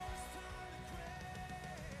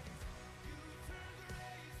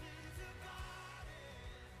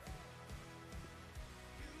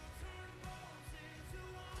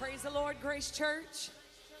Praise the Lord, Grace Church.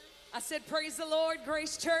 I said, praise the Lord,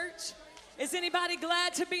 Grace Church. Is anybody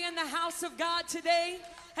glad to be in the house of God today?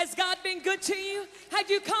 Has God been good to you? Have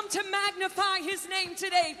you come to magnify his name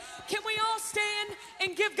today? Can we all stand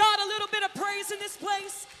and give God a little bit of praise in this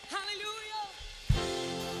place? Hallelujah.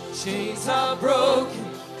 Chains are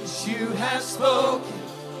broken, 'cause you have spoken.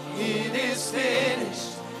 It is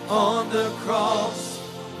finished on the cross.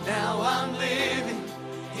 Now I'm living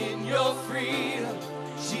in your freedom.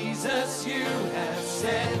 Jesus, you have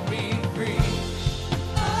set me free.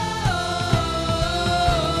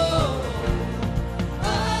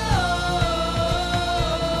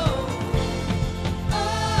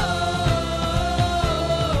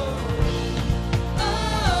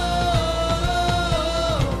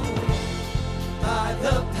 By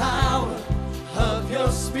the power of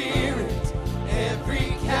your Spirit,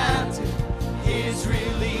 every captive is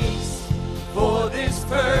released. For this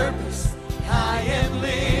purpose I am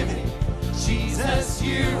living. Jesus,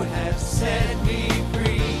 you have set me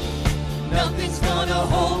free. Nothing's gonna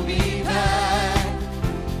hold me back.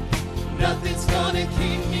 Nothing's gonna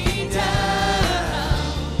keep me down.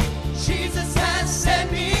 Jesus has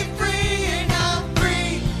set me free, and I'm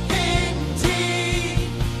free indeed.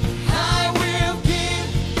 I will give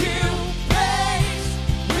you praise.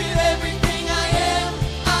 With everything I am,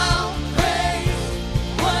 I'll praise.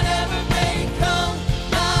 Whatever may come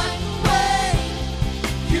my way,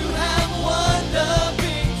 you have won the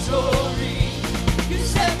victory. You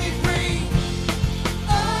set me free.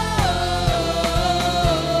 Oh,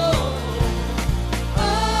 oh,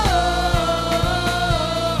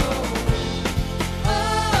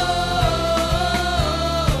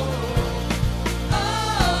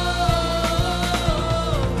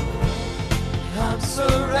 I'm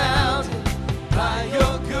surrounded by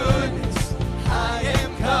your goodness. I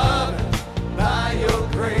am covered by your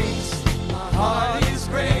grace. My heart is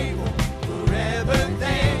grateful, forever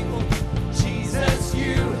thankful. Jesus,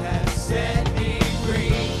 you have set me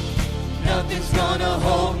free. Nothing's gonna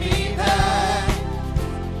hold me back,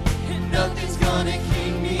 and nothing's gonna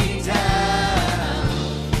keep me down.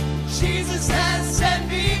 Jesus has set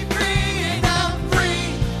me free, and I'm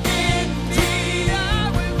free indeed. I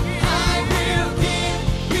will give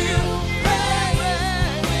you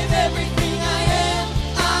praise. With everything I am,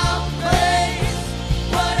 I'll praise.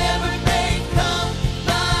 Whatever may come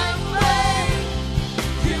my way,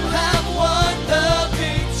 you have won the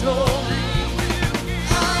victory.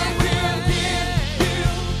 I will give you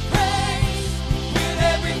praise. With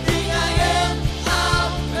everything I am,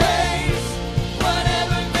 I'll praise.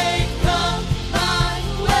 Whatever may come my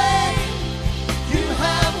way, you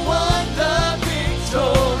have won the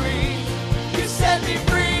victory. You set me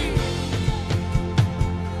free.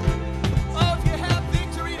 Oh, if you have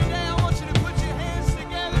victory today, I want you to put your hands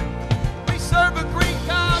together. We serve a great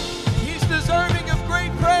God. He's deserving of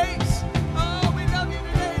great praise. Oh, we love you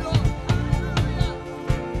today, Lord. Hallelujah.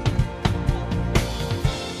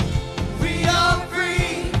 We are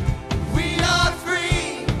free,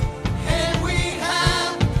 and we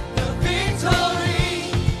have the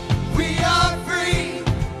victory. We are free,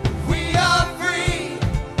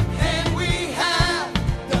 and we have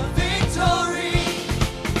the victory.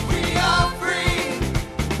 We are free,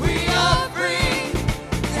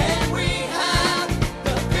 and we have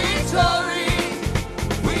the victory.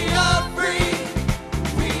 We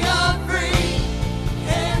are free,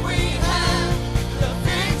 and we have the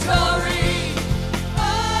victory. Oh,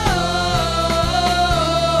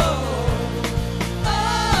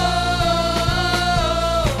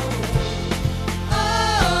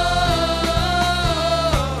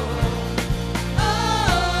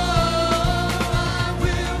 I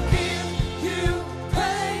will give you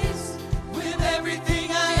praise. With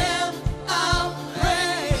everything I am, I'll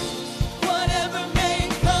praise. Whatever may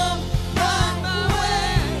come my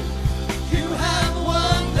way, you have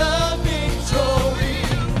won the victory.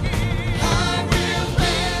 I will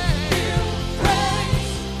give you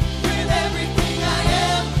praise. With everything I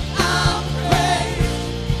am, I'll praise.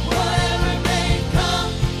 Whatever may come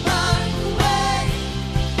my way,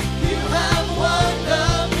 you have won the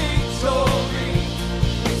victory.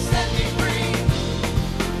 You set me free.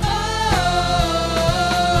 Oh,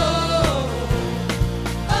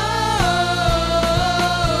 oh,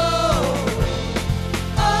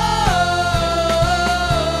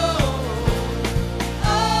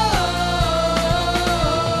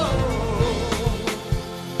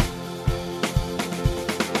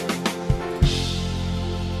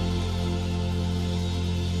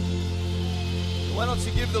 Why don't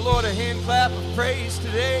you give the Lord a hand clap of praise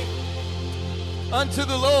today unto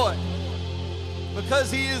the Lord,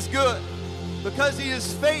 because he is good, because he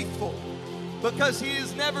is faithful. because He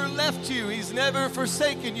has never left you. He's never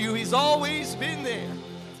forsaken you. He's always been there.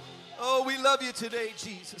 Oh, we love you today,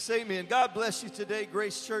 Jesus. Amen. God bless you today,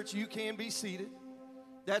 Grace Church. You can be seated.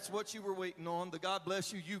 That's what you were waiting on. The God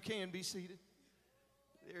bless you. You can be seated.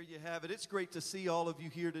 There you have it. It's great to see all of you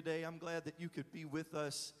here today. I'm glad that you could be with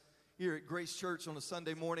us here at Grace Church on a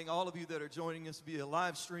Sunday morning. All of you that are joining us via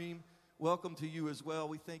live stream, welcome to you as well.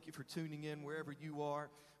 We thank you for tuning in wherever you are.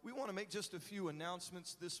 We want to make just a few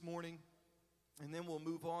announcements this morning, and then we'll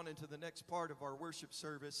move on into the next part of our worship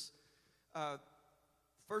service.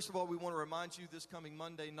 First of all, we want to remind you this coming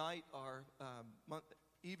Monday night, our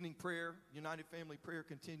evening prayer, United Family Prayer,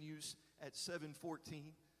 continues at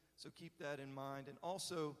 7:14. So keep that in mind. And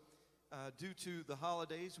also, due to the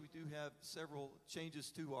holidays, we do have several changes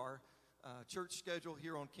to our church schedule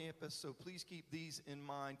here on campus. So please keep these in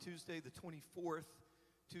mind. Tuesday the 24th,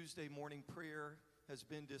 Tuesday morning prayer has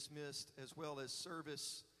been dismissed, as well as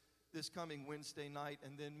service this coming Wednesday night.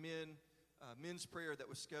 And then men's prayer that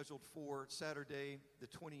was scheduled for Saturday the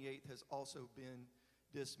 28th has also been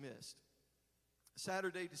dismissed.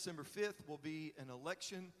 Saturday, December 5th, will be an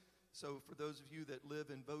election. So for those of you that live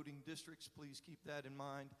in voting districts, please keep that in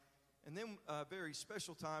mind. And then a very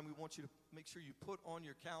special time, we want you to make sure you put on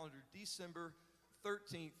your calendar December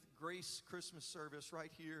 13th, Grace Christmas service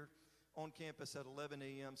right here on campus at 11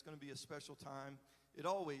 a.m. It's going to be a special time. It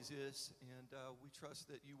always is, and we trust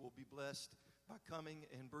that you will be blessed by coming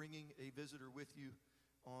and bringing a visitor with you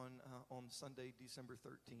on Sunday, December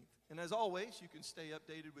 13th. And as always, you can stay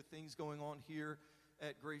updated with things going on here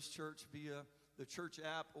at Grace Church via the church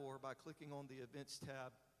app or by clicking on the events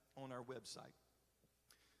tab on our website.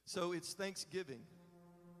 So it's Thanksgiving.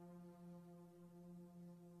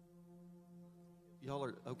 Y'all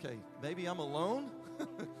are, okay, maybe I'm alone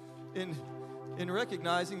in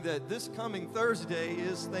recognizing that this coming Thursday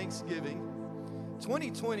is Thanksgiving.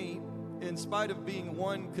 2020, in spite of being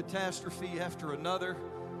one catastrophe after another,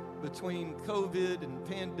 between COVID and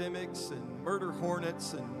pandemics and murder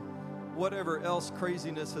hornets and whatever else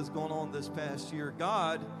craziness has gone on this past year,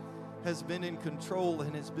 God has been in control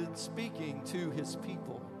and has been speaking to His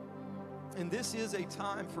people. And this is a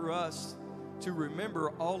time for us to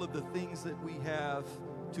remember all of the things that we have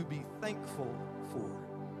to be thankful for.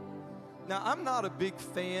 Now, I'm not a big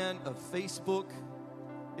fan of Facebook.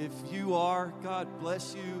 If you are, God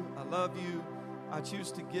bless you. I love you. I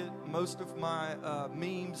choose to get most of my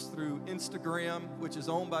memes through Instagram, which is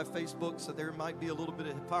owned by Facebook, so there might be a little bit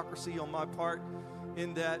of hypocrisy on my part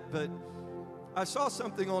in that. But I saw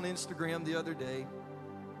something on Instagram the other day,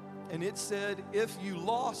 and it said, if you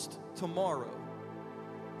lost tomorrow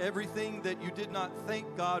everything that you did not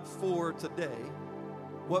thank God for today,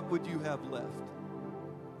 what would you have left?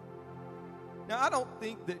 Now, I don't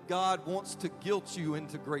think that God wants to guilt you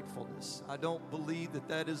into gratefulness. I don't believe that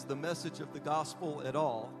that is the message of the gospel at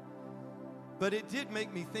all. But it did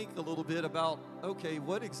make me think a little bit about, okay,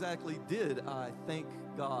 what exactly did I thank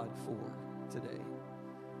God for today?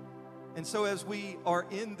 And so as we are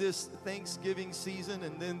in this Thanksgiving season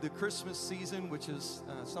and then the Christmas season, which is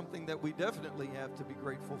something that we definitely have to be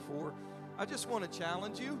grateful for, I just want to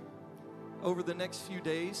challenge you over the next few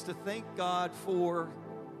days to thank God for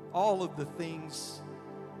all of the things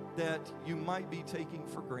that you might be taking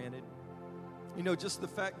for granted. You know, just the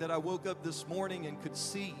fact that I woke up this morning and could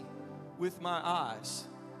see with my eyes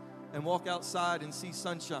and walk outside and see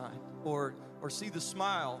sunshine or see the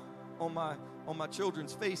smile on my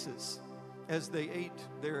children's faces as they ate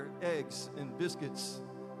their eggs and biscuits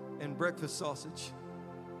and breakfast sausage.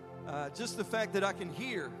 Just the fact that I can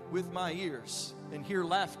hear with my ears and hear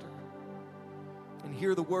laughter and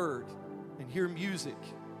hear the word and hear music.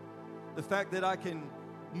 The fact that I can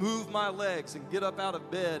move my legs and get up out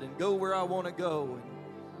of bed and go where I want to go. And,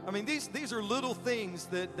 I mean, these are little things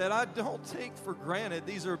that I don't take for granted.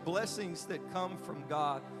 These are blessings that come from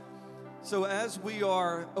God. So as we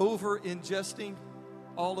are over ingesting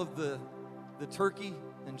all of the turkey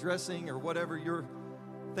and dressing or whatever your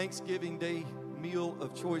Thanksgiving Day meal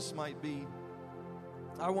of choice might be,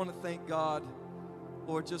 I want to thank God,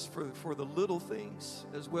 Lord, just for the little things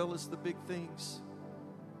as well as the big things.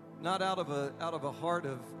 Not out of a heart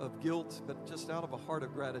of guilt, but just out of a heart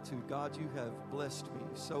of gratitude. God, you have blessed me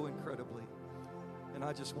so incredibly, and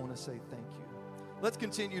I just want to say thank you. Let's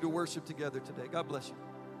continue to worship together today. God bless you.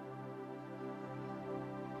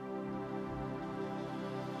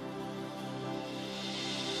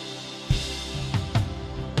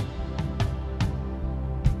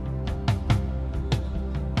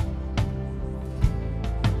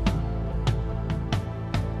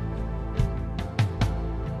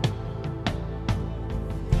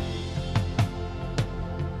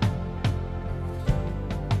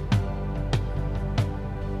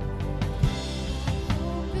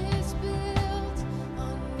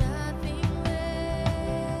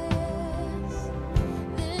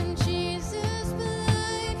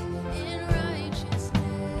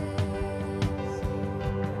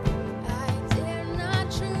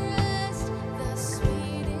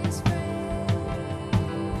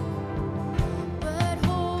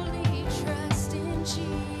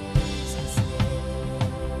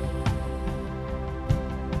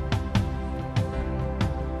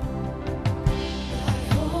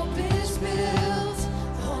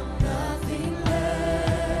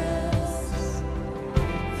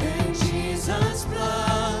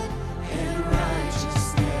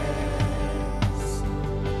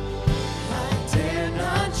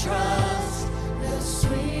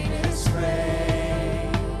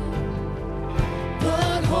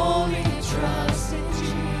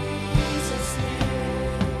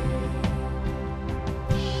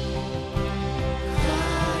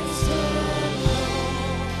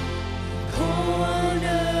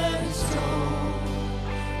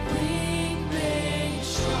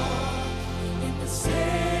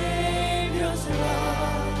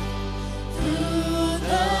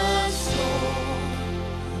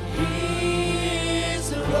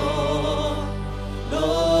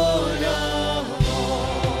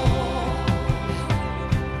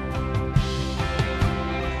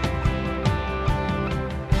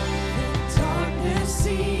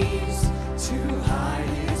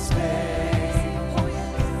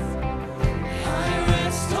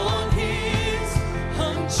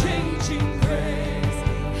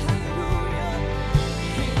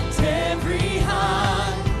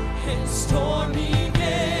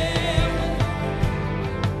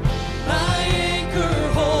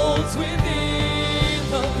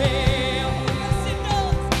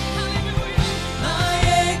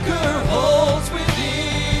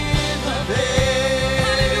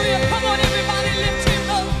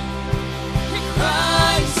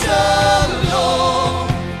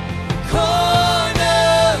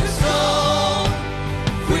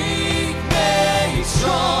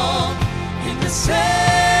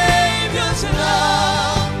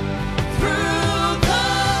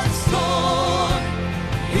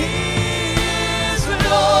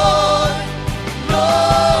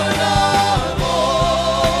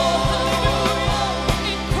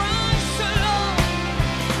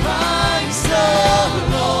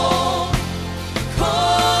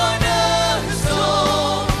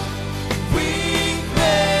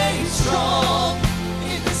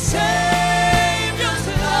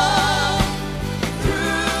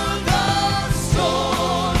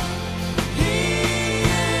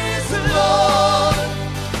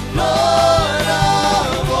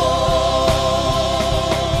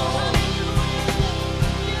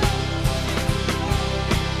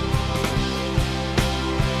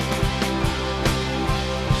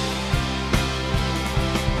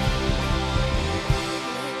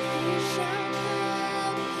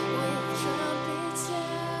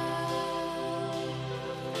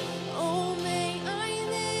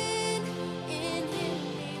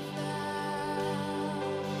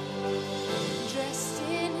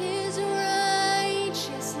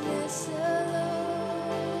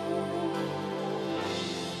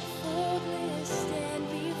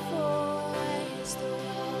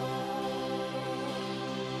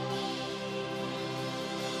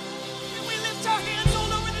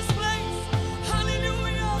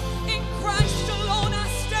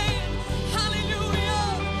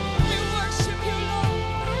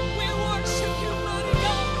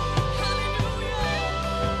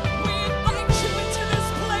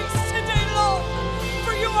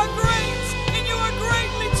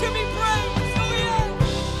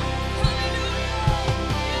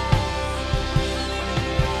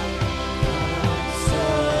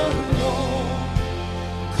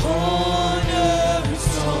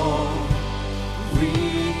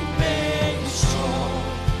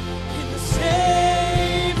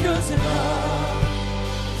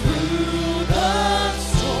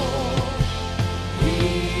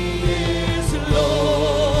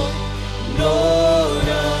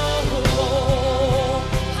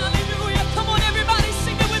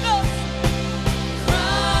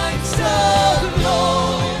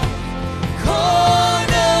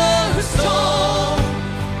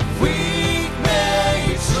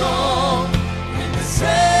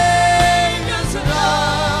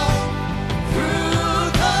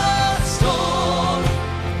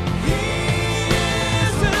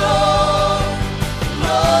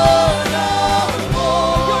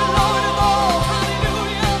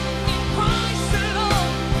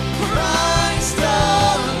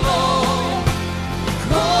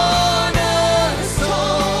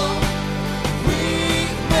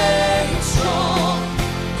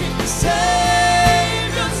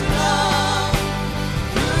 Savior's love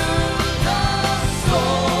through the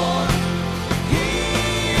storm. He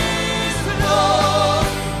is the Lord,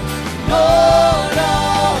 Lord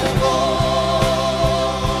of all.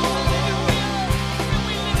 Can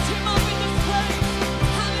we lift him up in this place?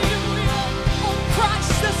 Hallelujah. On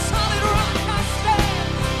Christ, the solid rock I stand.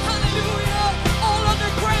 Hallelujah. All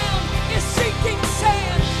other ground is sinking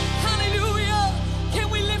sand. Hallelujah. Can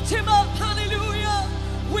we lift him up? Hallelujah.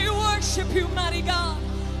 We worship you, mighty God.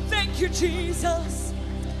 Thank you, Jesus.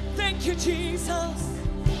 Thank you, Jesus.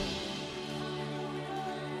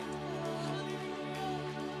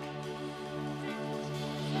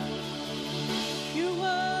 You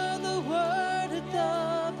were the Word at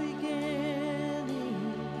the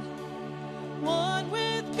beginning, one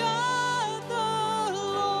with God the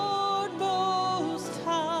Lord Most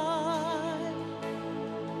High.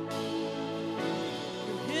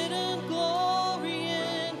 Your hidden glory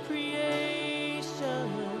in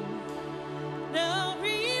creation, now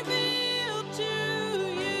revealed to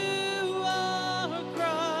you, our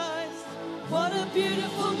Christ. What a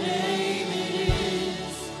beautiful name it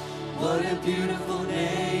is. What a beautiful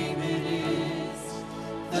name it is.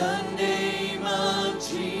 The name of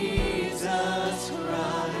Jesus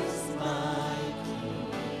Christ, my King.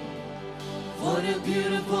 What a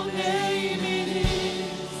beautiful name it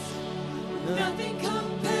is. Nothing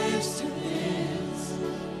compares to this.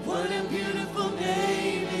 What a beautiful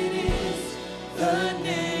name it is. The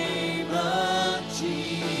name of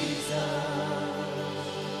Jesus.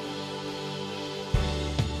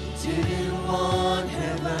 Didn't want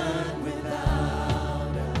heaven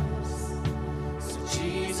without us. So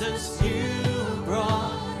Jesus, you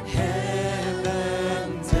brought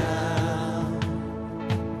heaven down.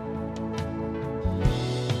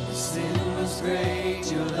 Your sin was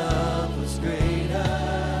great, your love was greater.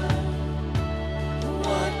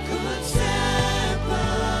 What could separate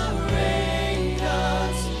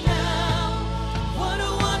us now? What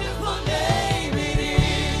a wonderful name it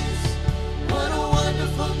is. What a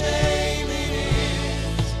wonderful name it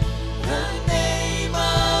is. The name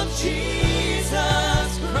of Jesus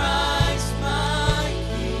Christ, my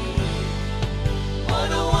King.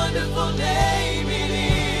 What a wonderful name it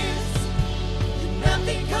is.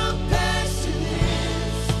 Nothing compares to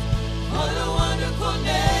this. What a wonderful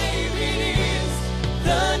name it is.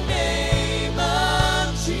 The name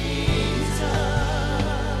of Jesus.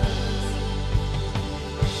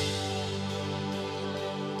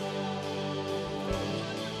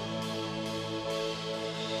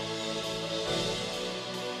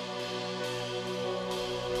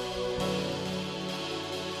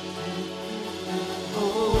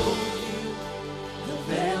 Oh, the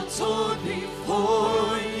veil torn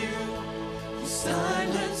before you. You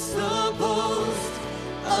silenced the boast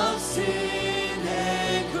of sin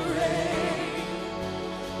and grave.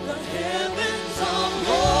 The heavens are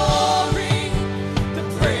roaring the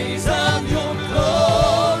praise of your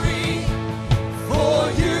glory.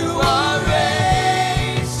 For you are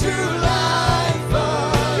raised to life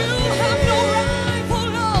You have no rival,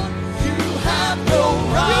 Lord. You have no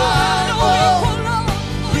You have no rival. equal, Lord.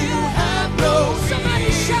 You have no Somebody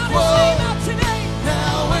shout his equal. name out today.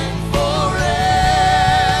 Now and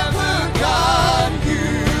forever, God, you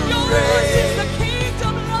Yours is the reign.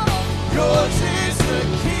 kingdom, Lord. Yours is the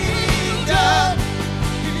kingdom.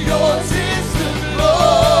 Yours is the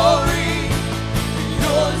glory.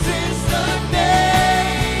 Yours is the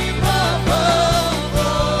name above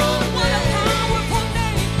all What a names. powerful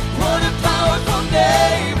name. What a powerful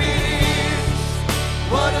name it is.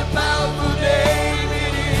 What a powerful name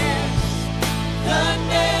it is. The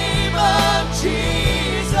name of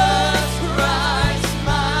Jesus Christ,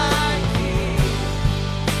 my King.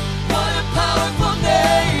 What a powerful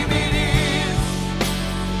name it is.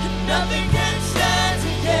 Nothing can stand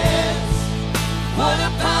against. What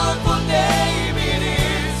a powerful name it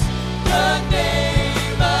is. The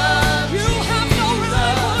name of You have no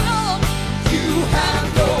rival, Jesus. Lord. You have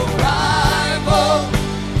no rival.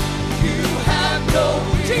 You have no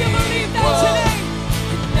Do you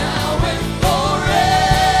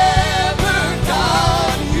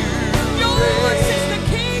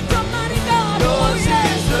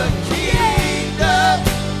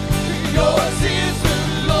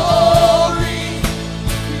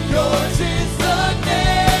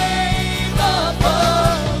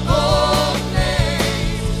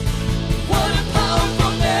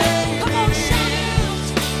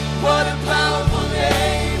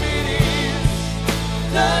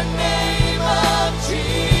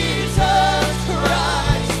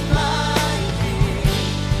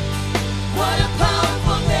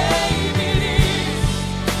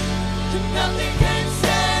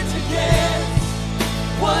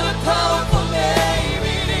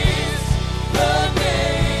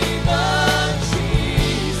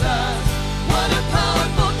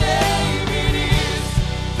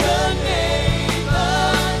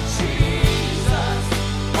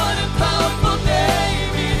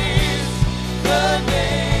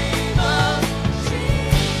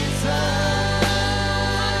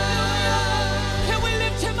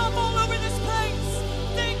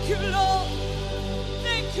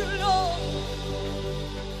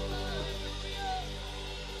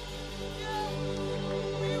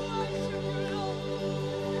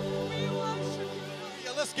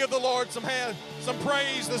give the Lord some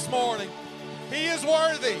praise this morning. He is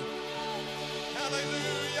worthy.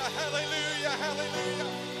 Hallelujah, hallelujah, hallelujah.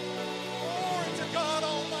 Glory to God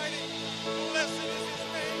Almighty. Blessed is His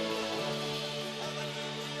name.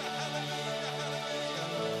 Hallelujah, hallelujah,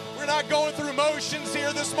 hallelujah. We're not going through motions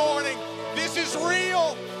here this morning. This is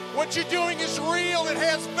real. What you're doing is real. It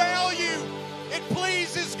has value. It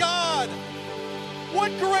pleases God. What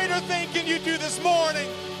greater thing can you do this morning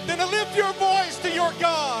than to lift your voice to your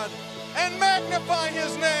God and magnify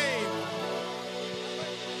His name?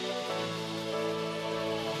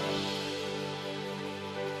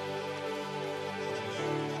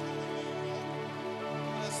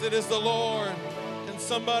 Blessed is the Lord. Can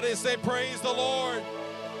somebody say, praise the Lord?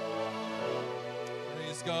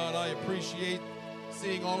 Praise God. I appreciate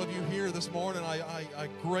seeing all of you here this morning. I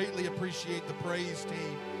greatly appreciate the praise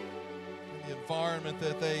team and the environment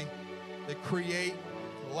that they create,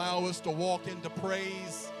 allow us to walk into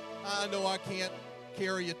praise. I know I can't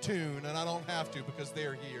carry a tune, and I don't have to because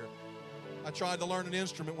they're here. I tried to learn an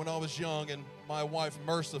instrument when I was young, and my wife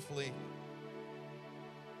mercifully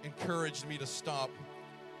encouraged me to stop.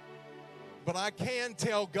 But I can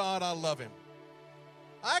tell God I love Him.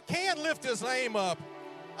 I can lift His name up.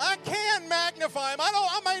 I can magnify Him.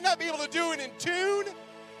 I may not be able to do it in tune,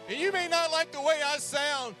 and you may not like the way I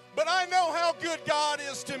sound, but I know how good God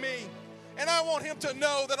is to me, and I want Him to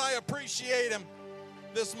know that I appreciate Him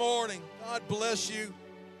this morning. God bless you.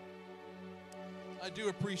 I do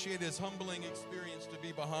appreciate His humbling experience to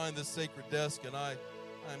be behind this sacred desk, and I'm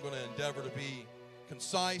going to endeavor to be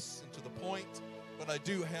concise and to the point, but I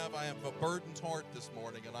have a burdened heart this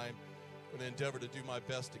morning, and I'm going to endeavor to do my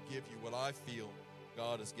best to give you what I feel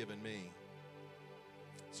God has given me.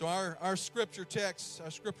 So our scriptural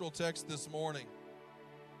text this morning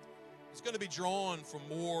is going to be drawn from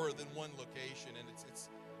more than one location, and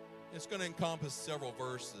it's going to encompass several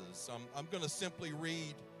verses. I'm going to simply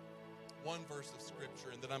read one verse of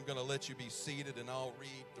Scripture, and then I'm going to let you be seated, and I'll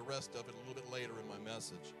read the rest of it a little bit later in my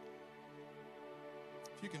message.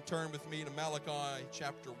 If you can turn with me to Malachi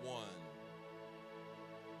chapter 1,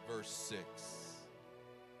 verse 6.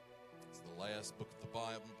 It's the last book of the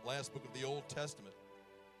Bible, last book of the Old Testament.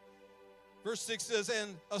 Verse 6 says,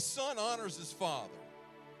 "And a son honors his father,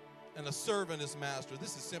 and a servant his master."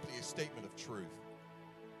 This is simply a statement of truth.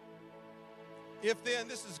 If then,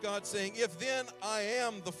 this is God saying, if then I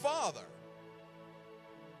am the Father,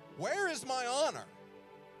 where is my honor?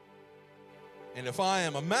 And if I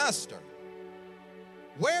am a master,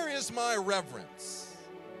 where is my reverence?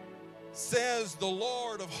 Says the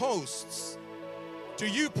Lord of hosts, to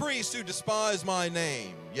you priests who despise my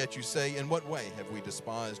name. Yet you say, in what way have we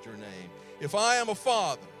despised your name? If I am a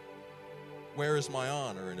father, where is my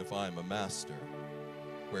honor? And if I am a master,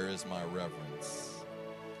 where is my reverence?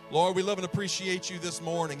 Lord, we love and appreciate you this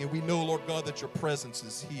morning, and we know, Lord God, that your presence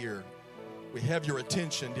is here. We have your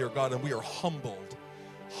attention, dear God, and we are humbled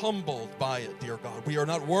by it, dear God. We are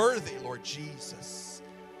not worthy, Lord Jesus,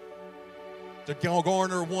 to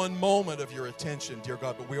garner one moment of your attention, dear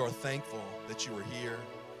God, but we are thankful that you are here.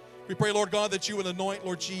 We pray, Lord God, that you would anoint,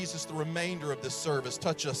 Lord Jesus, the remainder of this service.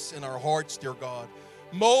 Touch us in our hearts, dear God.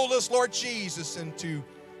 Mold us, Lord Jesus, into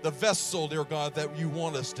the vessel, dear God, that you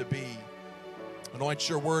want us to be. Anoint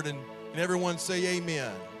your word, and everyone say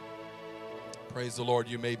amen. Praise the Lord.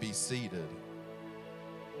 You may be seated.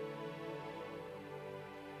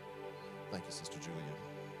 Thank you, Sister Julia.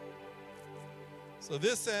 So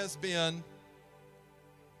this has been,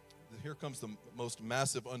 here comes the most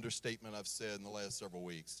massive understatement I've said in the last several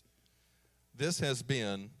weeks. This has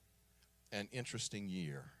been an interesting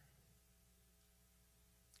year.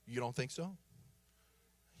 You don't think so?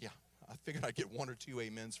 Yeah, I figured I'd get one or two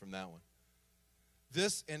amens from that one.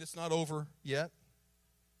 This, and it's not over yet,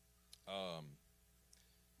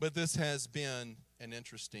 but this has been an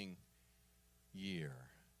interesting year.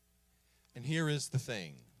 And here is the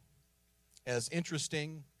thing. As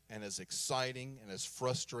interesting and as exciting and as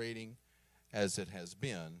frustrating as it has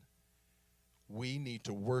been, we need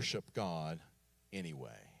to worship God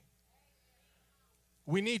anyway.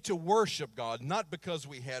 We need to worship God, not because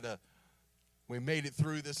we made it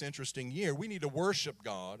through this interesting year. We need to worship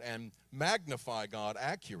God and magnify God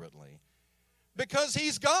accurately because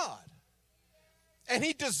He's God. And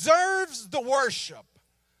He deserves the worship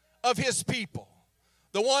of His people.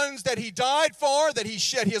 The ones that He died for, that He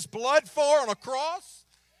shed His blood for on a cross.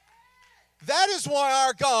 That is why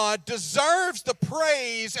our God deserves the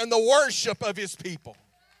praise and the worship of His people.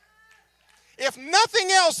 If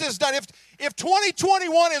nothing else is done, if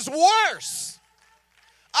 2021 is worse,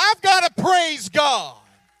 I've got to praise God.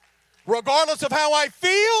 Regardless of how I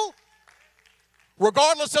feel,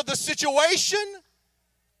 regardless of the situation,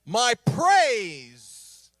 My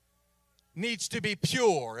praise needs to be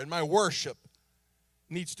pure, and my worship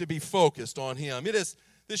needs to be focused on Him.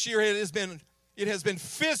 This year it has been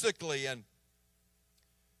physically and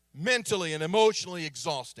mentally and emotionally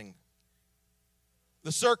exhausting.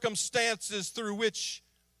 The circumstances through which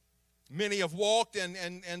many have walked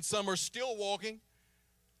and some are still walking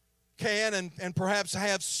can and perhaps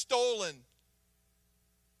have stolen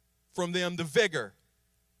from them the vigor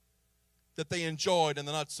that they enjoyed in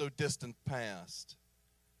the not-so-distant past.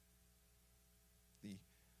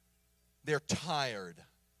 They're tired.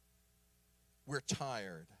 We're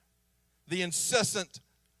tired. The incessant,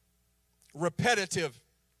 repetitive,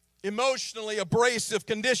 emotionally abrasive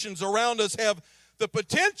conditions around us have the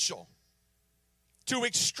potential to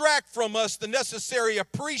extract from us the necessary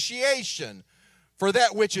appreciation for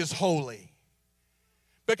that which is holy.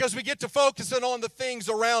 Because we get to focusing on the things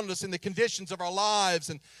around us and the conditions of our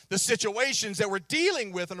lives and the situations that we're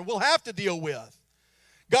dealing with and we'll have to deal with.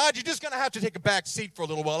 God, you're just going to have to take a back seat for a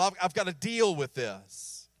little while. I've got to deal with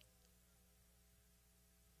this.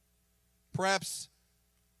 Perhaps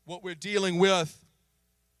what we're dealing with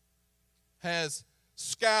has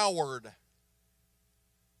scoured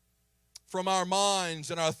from our minds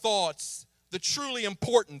and our thoughts the truly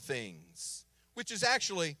important things, which is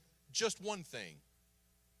actually just one thing.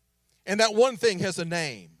 And that one thing has a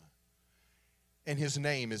name, and His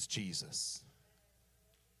name is Jesus.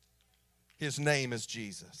 His name is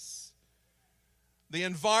Jesus. The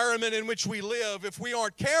environment in which we live, if we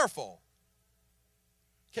aren't careful,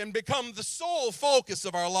 can become the sole focus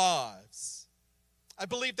of our lives. I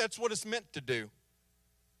believe that's what it's meant to do.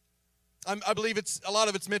 I believe a lot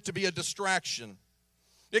of it's meant to be a distraction.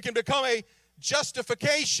 It can become a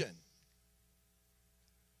justification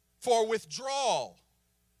for withdrawal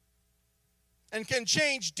and can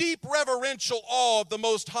change deep reverential awe of the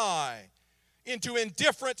Most High into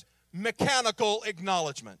indifferent mechanical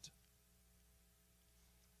acknowledgement.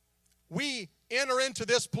 We enter into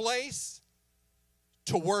this place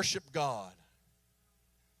to worship God,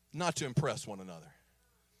 not to impress one another.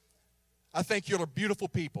 I think you're beautiful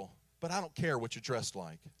people, but I don't care what you're dressed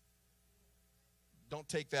like. Don't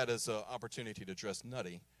take that as an opportunity to dress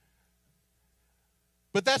nutty.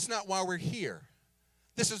 But that's not why we're here.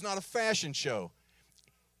 This is not a fashion show.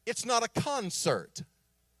 It's not a concert.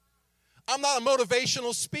 I'm not a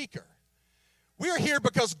motivational speaker. We're here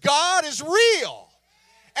because God is real.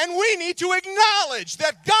 And we need to acknowledge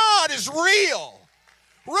that God is real,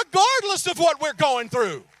 regardless of what we're going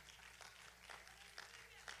through.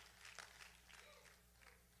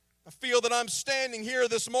 I feel that I'm standing here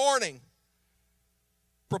this morning,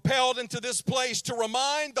 propelled into this place to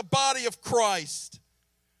remind the body of Christ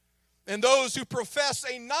and those who profess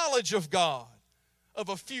a knowledge of God of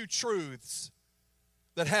a few truths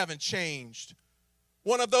that haven't changed.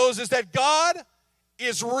 One of those is that God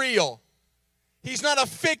is real. He's not a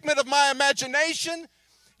figment of my imagination.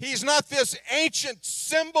 He's not this ancient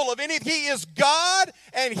symbol of anything. He is God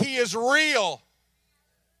and He is real.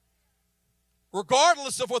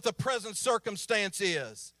 Regardless of what the present circumstance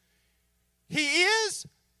is, He is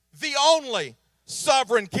the only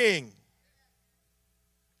sovereign King.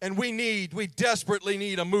 And we desperately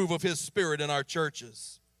need a move of His Spirit in our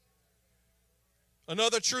churches.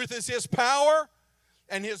 Another truth is His power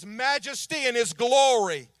and His majesty and His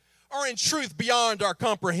glory are in truth beyond our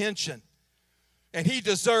comprehension. And He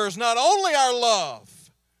deserves not only our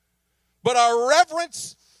love, but our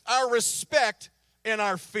reverence, our respect, and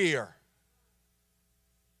our fear.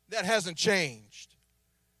 That hasn't changed.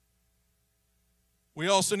 We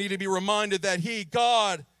also need to be reminded that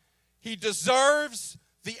God, He deserves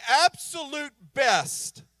the absolute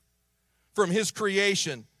best from His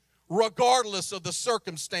creation, regardless of the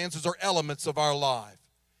circumstances or elements of our life.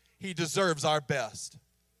 He deserves our best.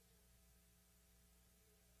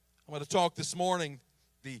 I'm going to talk this morning.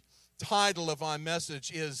 The title of my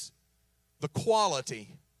message is The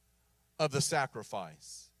Quality of the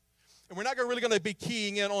Sacrifice. And we're not really going to be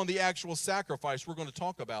keying in on the actual sacrifice. We're going to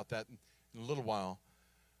talk about that in a little while.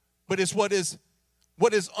 But it's what is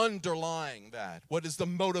underlying that? What is the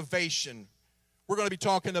motivation? We're going to be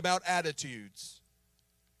talking about attitudes.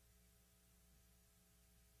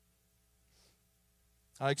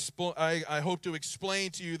 I hope to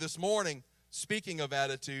explain to you this morning, speaking of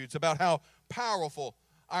attitudes, about how powerful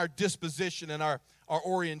our disposition and our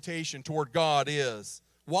orientation toward God is.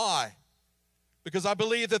 Why? Because I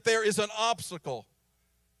believe that there is an obstacle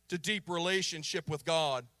to deep relationship with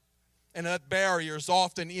God. And that barrier is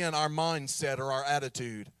often in our mindset or our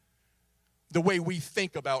attitude. The way we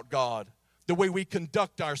think about God. The way we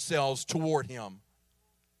conduct ourselves toward Him.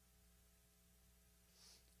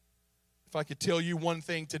 If I could tell you one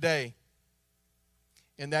thing today,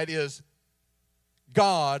 and that is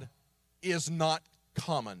God is not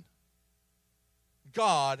common.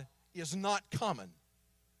 God is not common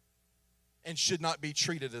and should not be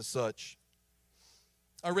treated as such.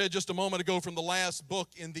 I read just a moment ago from the last book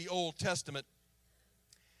in the Old Testament,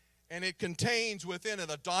 and it contains within it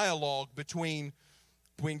a dialogue between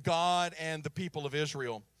God and the people of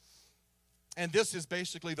Israel. And this is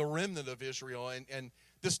basically the remnant of Israel, and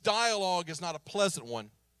this dialogue is not a pleasant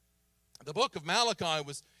one. The book of Malachi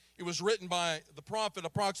was written by the prophet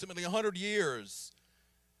approximately 100 years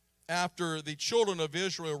after the children of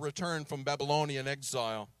Israel returned from Babylonian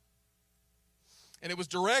exile. And it was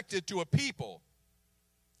directed to a people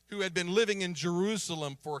who had been living in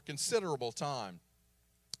Jerusalem for a considerable time.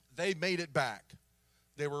 They made it back.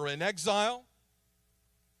 They were in exile.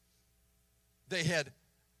 They had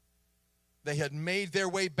made their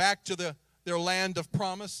way back to their land of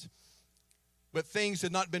promise, but things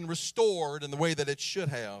had not been restored in the way that it should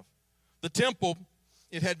have. The temple,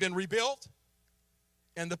 it had been rebuilt,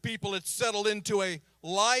 and the people had settled into a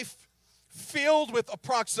life filled with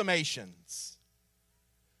approximations.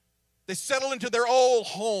 They settled into their old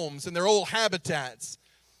homes and their old habitats,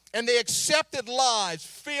 and they accepted lives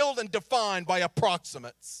filled and defined by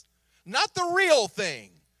approximates. Not the real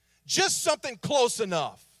thing, just something close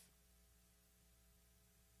enough.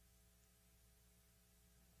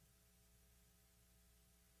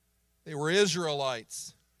 They were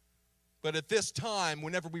Israelites. But at this time,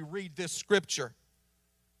 whenever we read this scripture,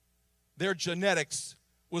 their genetics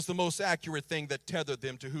was the most accurate thing that tethered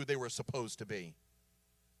them to who they were supposed to be.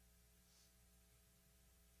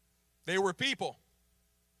 They were people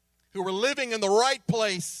who were living in the right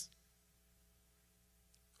place,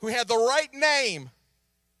 who had the right name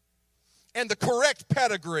and the correct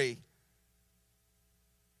pedigree.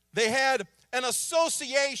 They had an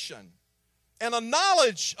association and a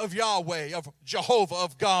knowledge of Yahweh, of Jehovah,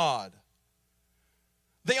 of God.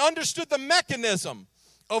 They understood the mechanism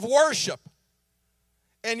of worship,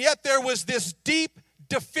 and yet there was this deep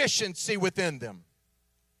deficiency within them.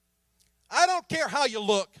 I don't care how you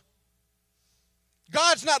look.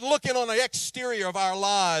 God's not looking on the exterior of our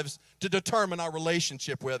lives to determine our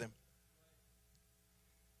relationship with Him.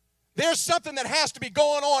 There's something that has to be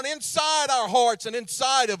going on inside our hearts and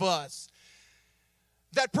inside of us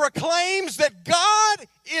that proclaims that God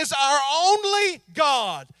is our only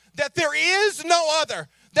God, that there is no other,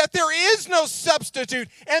 that there is no substitute,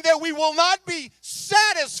 and that we will not be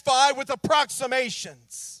satisfied with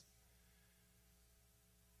approximations.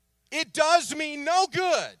 It does me no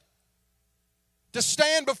good to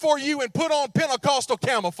stand before you and put on Pentecostal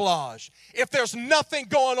camouflage if there's nothing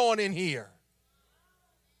going on in here.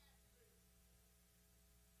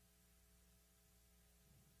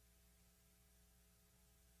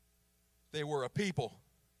 They were a people,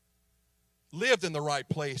 lived in the right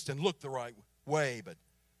place and looked the right way, but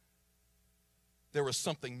there was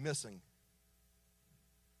something missing.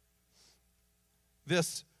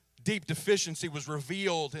 This deep deficiency was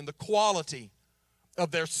revealed in the quality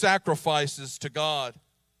of their sacrifices to God.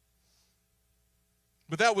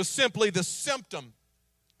 But that was simply the symptom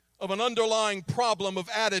of an underlying problem of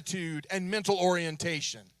attitude and mental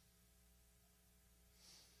orientation.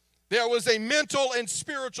 There was a mental and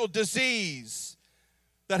spiritual disease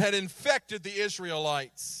that had infected the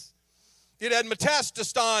Israelites. It had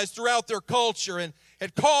metastasized throughout their culture and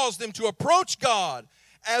had caused them to approach God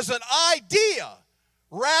as an idea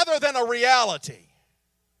rather than a reality.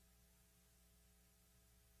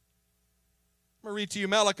 I'm going to read to you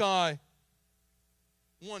Malachi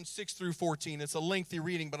 1:6-14. It's a lengthy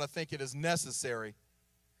reading, but I think it is necessary.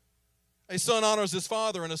 A son honors his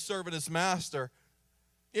father and a servant his master.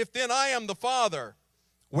 If then I am the father,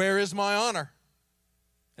 where is my honor?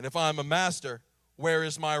 And if I am a master, where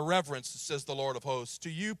is my reverence, says the Lord of hosts? To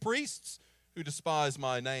you priests who despise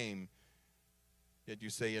my name. Yet you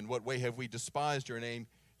say, in what way have we despised your name?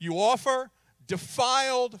 You offer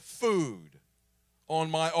defiled food on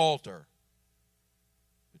my altar.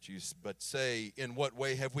 But say, in what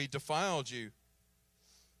way have we defiled you?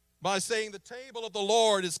 By saying the table of the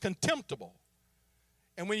Lord is contemptible.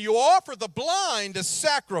 And when you offer the blind a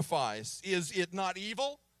sacrifice, is it not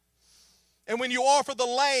evil? And when you offer the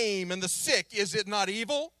lame and the sick, is it not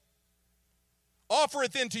evil? Offer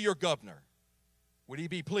it then to your governor. Would he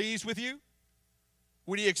be pleased with you?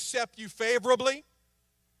 Would he accept you favorably?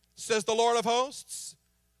 Says the Lord of hosts.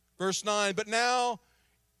 Verse 9, but now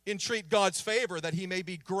entreat God's favor that he may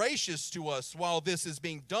be gracious to us while this is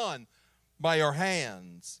being done by our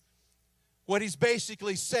hands. What he's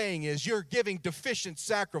basically saying is you're giving deficient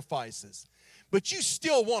sacrifices, but you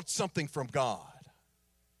still want something from God.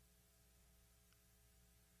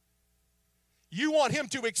 You want him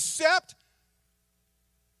to accept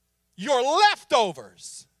your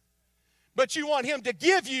leftovers, but you want him to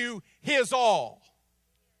give you his all.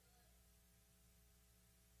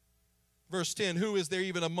 Verse 10, who is there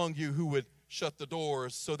even among you who would shut the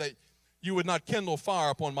doors so that you would not kindle fire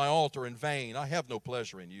upon my altar in vain? I have no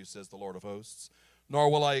pleasure in you, says the Lord of hosts, nor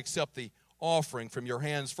will I accept the offering from your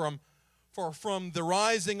hands. For from the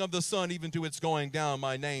rising of the sun even to its going down,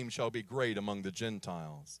 my name shall be great among the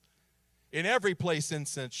Gentiles. In every place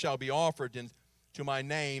incense shall be offered to my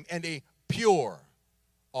name, and a pure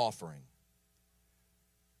offering.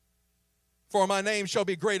 For my name shall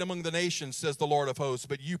be great among the nations, says the Lord of hosts,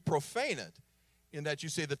 but you profane it, in that you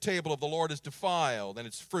say the table of the Lord is defiled, and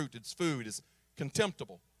its fruit, its food is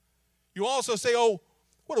contemptible. You also say, oh,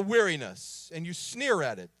 what a weariness, and you sneer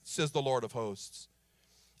at it, says the Lord of hosts.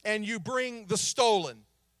 And you bring the stolen,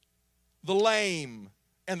 the lame,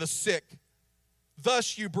 and the sick.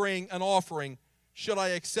 Thus you bring an offering. Should I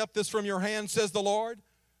accept this from your hand, says the Lord?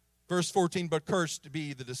 Verse 14, but cursed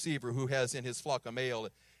be the deceiver who has in his flock a male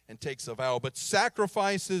and takes a vow, but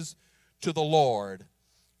sacrifices to the Lord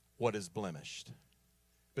what is blemished.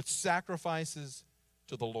 But sacrifices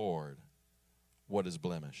to the Lord what is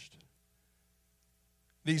blemished.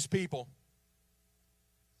 These people,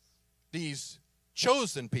 these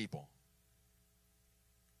chosen people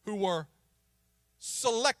who were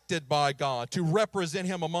selected by God to represent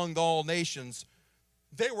him among all nations,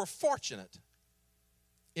 they were fortunate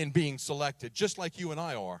in being selected, just like you and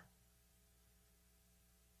I are.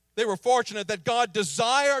 They were fortunate that God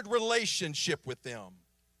desired relationship with them.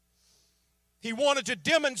 He wanted to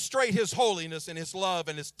demonstrate his holiness and his love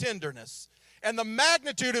and his tenderness and the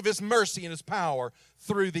magnitude of his mercy and his power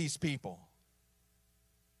through these people.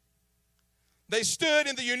 They stood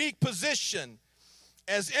in the unique position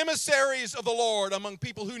as emissaries of the Lord among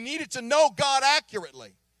people who needed to know God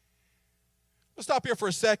accurately. Let's stop here for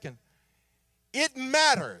a second. It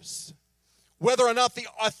matters whether or not the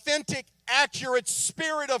authentic, accurate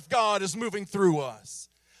Spirit of God is moving through us.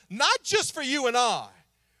 Not just for you and I,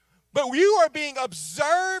 but you are being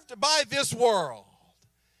observed by this world.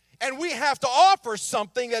 And we have to offer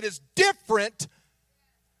something that is different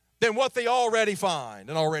than what they already find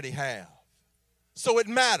and already have. So it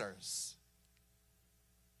matters.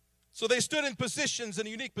 So they stood in positions, in a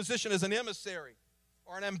unique position as an emissary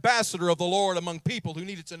or an ambassador of the Lord among people who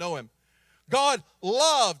needed to know him. God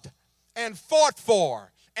loved and fought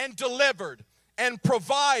for and delivered and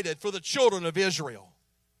provided for the children of Israel.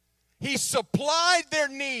 He supplied their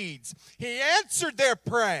needs. He answered their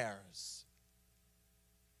prayers.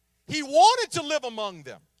 He wanted to live among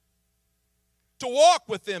them, to walk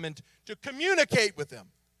with them and to communicate with them.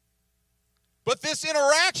 But this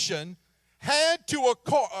interaction had to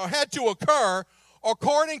occur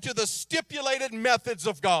according to the stipulated methods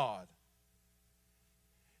of God.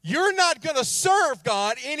 You're not going to serve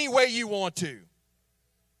God any way you want to.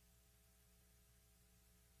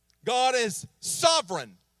 God is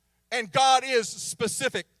sovereign, and God is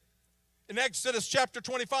specific. In Exodus chapter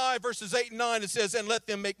 25, verses 8 and 9, it says, and let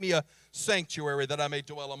them make me a sanctuary that I may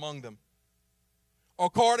dwell among them,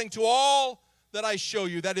 according to all that I show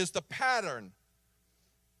you. That is the pattern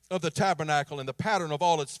of the tabernacle and the pattern of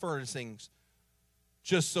all its furnishings,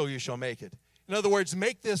 just so you shall make it. In other words,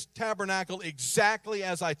 make this tabernacle exactly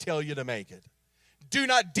as I tell you to make it. Do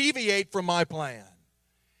not deviate from my plan.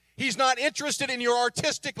 He's not interested in your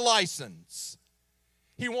artistic license.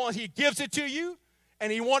 He gives it to you,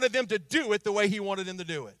 and he wanted them to do it the way he wanted them to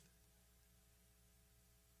do it.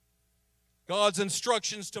 God's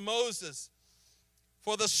instructions to Moses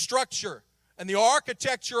for the structure and the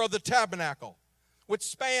architecture of the tabernacle, which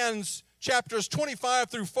spans chapters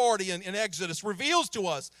 25 through 40 in Exodus, reveals to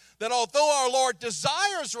us that although our Lord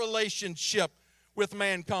desires relationship with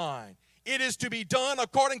mankind, it is to be done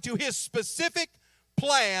according to his specific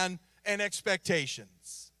plan and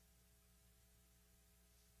expectations.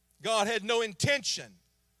 God had no intention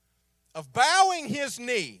of bowing his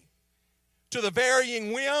knee to the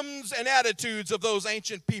varying whims and attitudes of those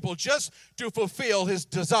ancient people just to fulfill his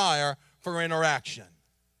desire for interaction.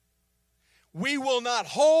 We will not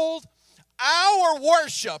hold our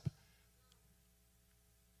worship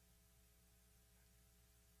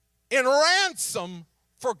in ransom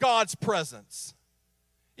for God's presence.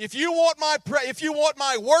 If you want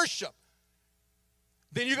my worship,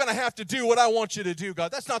 then you're going to have to do what I want you to do,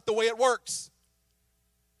 God. That's not the way it works.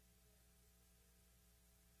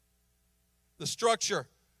 The structure,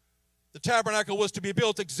 the tabernacle was to be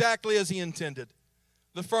built exactly as he intended.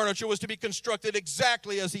 The furniture was to be constructed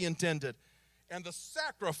exactly as he intended. And the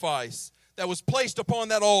sacrifice that was placed upon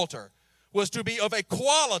that altar was to be of a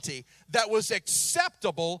quality that was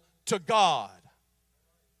acceptable to God.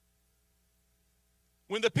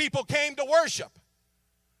 when the people came to worship,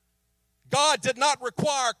 God did not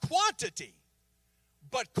require quantity,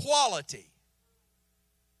 but quality.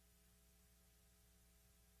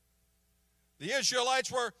 The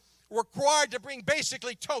Israelites were required to bring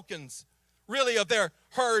basically tokens, really, of their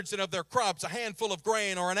herds and of their crops, a handful of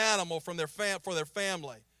grain or an animal from for their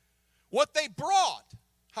family. What they brought,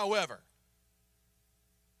 however,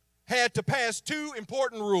 had to pass two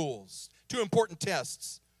important rules, two important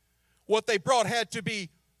tests. What they brought had to be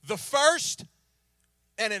the first,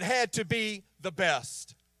 and it had to be the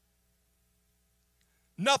best.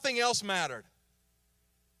 Nothing else mattered.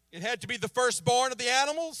 It had to be the firstborn of the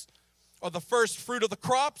animals, or the first fruit of the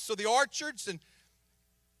crops, or the orchards, and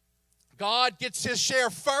God gets his share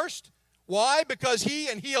first. Why? Because he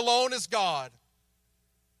and he alone is God.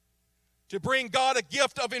 To bring God a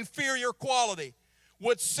gift of inferior quality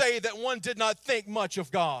would say that one did not think much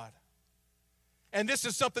of God. And this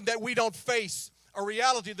is something that we don't face, a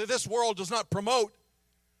reality that this world does not promote.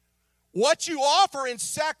 What you offer in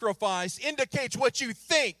sacrifice indicates what you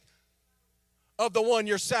think of the one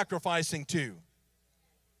you're sacrificing to.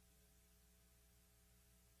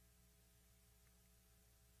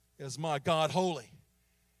 Is my God holy?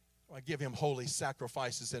 I give him holy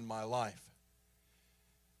sacrifices in my life.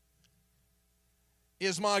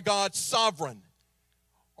 Is my God sovereign?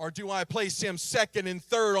 Or do I place him second and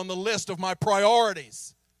third on the list of my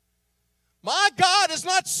priorities? My God is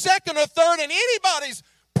not second or third in anybody's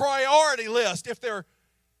priority list if they're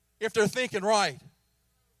thinking right.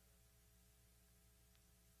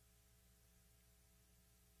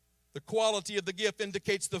 The quality of the gift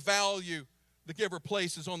indicates the value the giver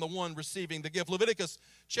places on the one receiving the gift. Leviticus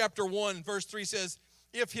chapter 1 verse 3 says,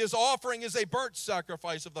 if his offering is a burnt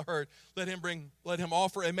sacrifice of the herd, let him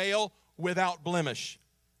offer a male without blemish.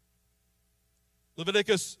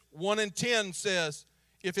 Leviticus 1:10 says,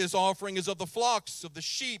 if his offering is of the flocks, of the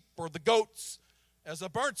sheep, or the goats, as a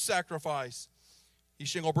burnt sacrifice, he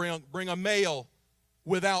shall bring a male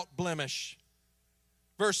without blemish.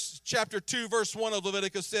 Chapter 2, verse 1 of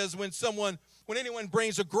Leviticus says, when anyone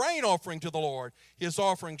brings a grain offering to the Lord, his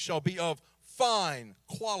offering shall be of fine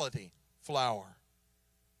quality flour.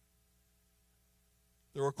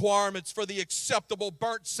 The requirements for the acceptable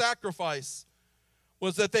burnt sacrifice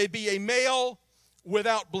was that they be a male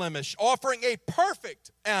without blemish. Offering a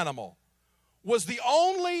perfect animal was the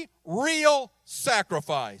only real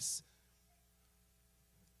sacrifice.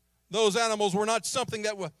 Those animals were not something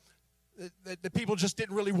that people just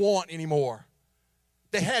didn't really want anymore.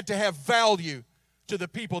 They had to have value to the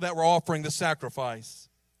people that were offering the sacrifice.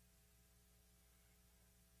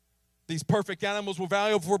 These perfect animals were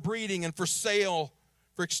valuable for breeding and for sale,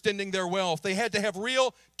 for extending their wealth. They had to have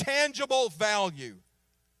real, tangible value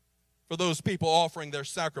for those people offering their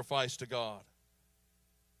sacrifice to God.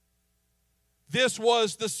 This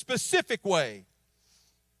was the specific way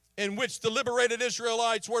in which the liberated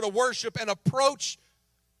Israelites were to worship and approach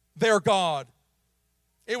their God.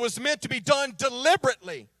 It was meant to be done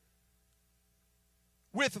deliberately,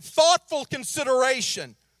 with thoughtful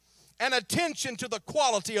consideration and attention to the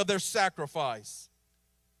quality of their sacrifice.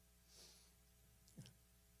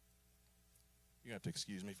 You have to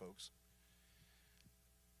excuse me, folks.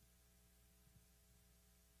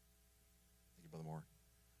 Thank you, Brother Moore.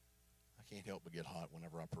 I can't help but get hot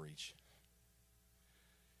whenever I preach.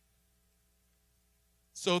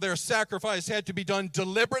 So their sacrifice had to be done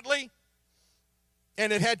deliberately,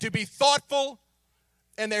 and it had to be thoughtful,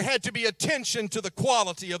 and there had to be attention to the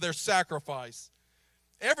quality of their sacrifice.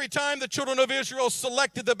 Every time the children of Israel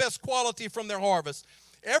selected the best quality from their harvest,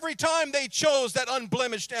 every time they chose that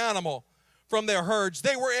unblemished animal from their herds,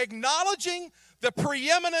 they were acknowledging the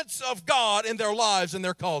preeminence of God in their lives and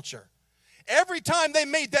their culture. Every time they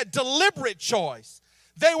made that deliberate choice,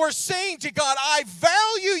 they were saying to God, I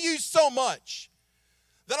value you so much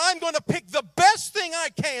that I'm going to pick the best thing I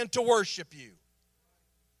can to worship you.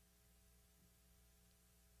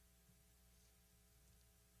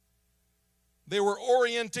 They were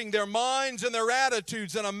orienting their minds and their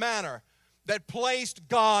attitudes in a manner that placed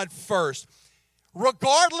God first.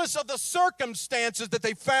 Regardless of the circumstances that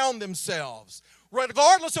they found themselves,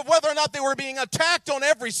 regardless of whether or not they were being attacked on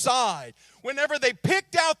every side, whenever they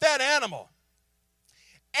picked out that animal,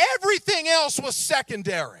 everything else was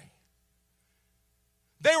secondary.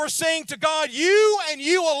 They were saying to God, you and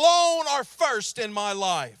you alone are first in my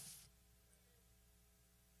life.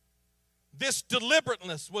 This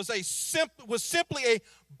deliberateness was simply a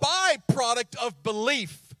byproduct of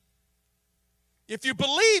belief. If you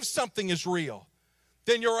believe something is real,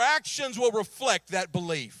 then your actions will reflect that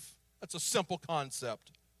belief. That's a simple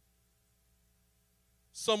concept.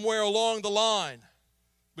 Somewhere along the line,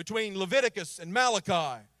 between Leviticus and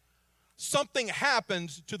Malachi, something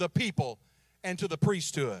happens to the people and to the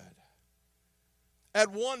priesthood.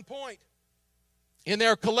 At one point in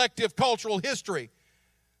their collective cultural history,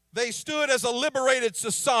 they stood as a liberated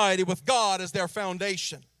society with God as their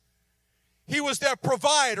foundation. He was their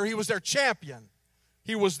provider. He was their champion.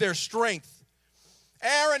 He was their strength.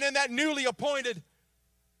 Aaron and that newly appointed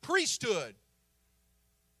priesthood,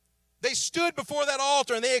 they stood before that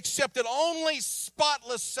altar and they accepted only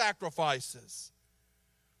spotless sacrifices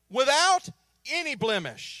without any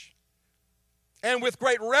blemish. And with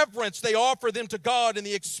great reverence, they offered them to God in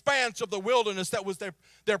the expanse of the wilderness that was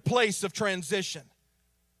their place of transition.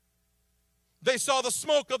 They saw the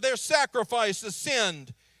smoke of their sacrifice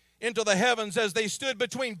ascend into the heavens as they stood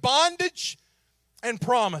between bondage and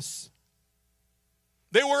promise.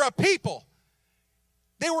 They were a people.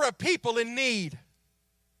 They were a people in need.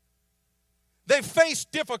 They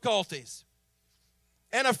faced difficulties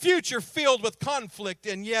and a future filled with conflict,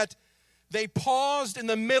 and yet they paused in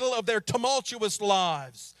the middle of their tumultuous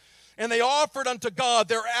lives, and they offered unto God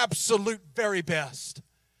their absolute very best.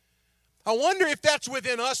 I wonder if that's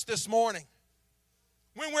within us this morning.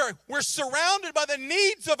 When we're surrounded by the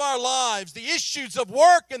needs of our lives, the issues of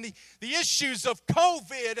work and the issues of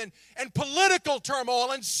COVID and political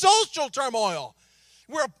turmoil and social turmoil.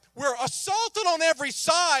 We're assaulted on every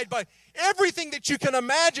side by everything that you can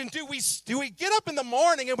imagine. Do we get up in the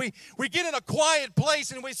morning and we get in a quiet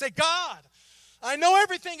place and we say, God, I know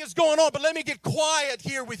everything is going on, but let me get quiet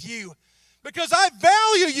here with you because I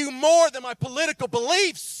value you more than my political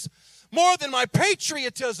beliefs, more than my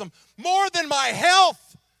patriotism, more than my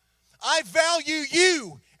health. I value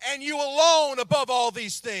you and you alone above all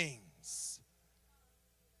these things.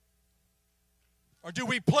 Or do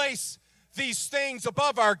we place these things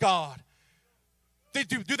above our God?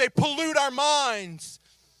 Do they pollute our minds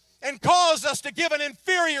and cause us to give an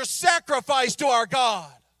inferior sacrifice to our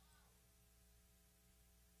God?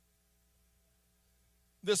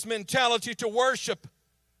 This mentality to worship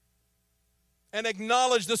and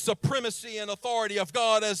acknowledge the supremacy and authority of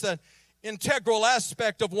God as an integral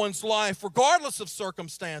aspect of one's life, regardless of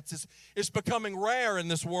circumstances, is becoming rare in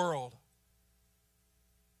this world.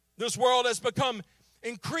 This world has become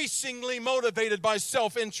increasingly motivated by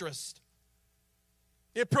self-interest.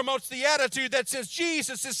 It promotes the attitude that says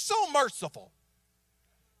Jesus is so merciful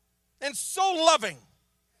and so loving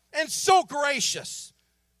and so gracious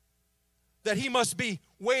that he must be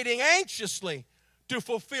waiting anxiously to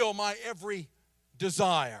fulfill my every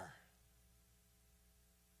desire.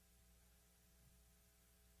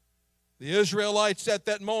 The Israelites at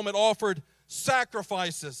that moment offered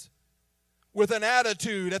sacrifices with an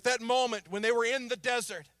attitude at that moment when they were in the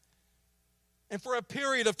desert. And for a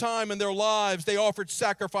period of time in their lives, they offered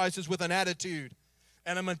sacrifices with an attitude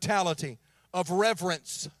and a mentality of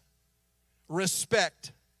reverence,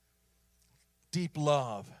 respect, deep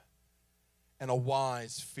love, and a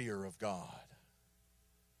wise fear of God.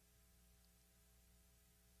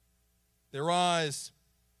 Their eyes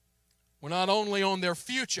were not only on their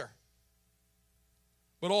future,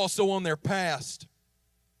 but also on their past.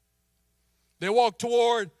 They walked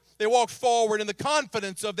forward in the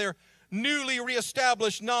confidence of their newly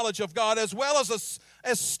reestablished knowledge of God, as well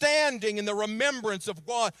as standing in the remembrance of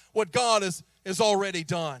what God has already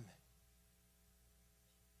done.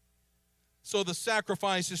 So the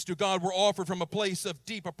sacrifices to God were offered from a place of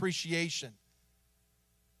deep appreciation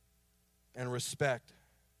and respect.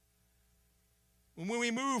 When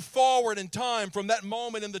we move forward in time from that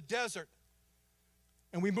moment in the desert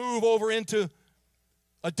and we move over into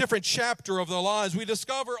a different chapter of their lives, we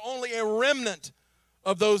discover only a remnant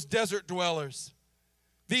of those desert dwellers.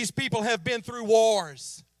 These people have been through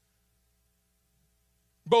wars,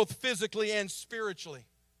 both physically and spiritually.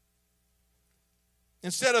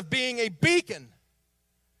 Instead of being a beacon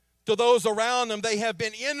to those around them, they have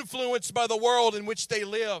been influenced by the world in which they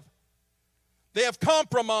live. They have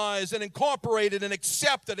compromised and incorporated and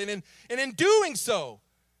accepted, and in doing so,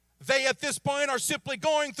 they at this point are simply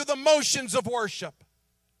going through the motions of worship.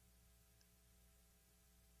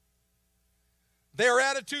 Their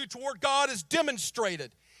attitude toward God is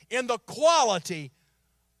demonstrated in the quality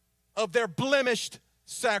of their blemished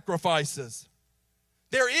sacrifices.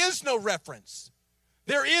 There is no reference,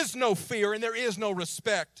 there is no fear, and there is no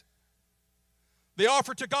respect. They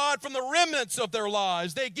offer to God from the remnants of their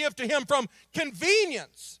lives. They give to Him from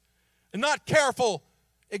convenience and not careful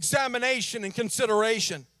examination and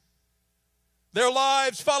consideration. Their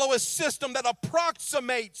lives follow a system that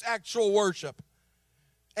approximates actual worship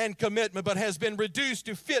and commitment, but has been reduced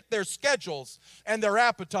to fit their schedules and their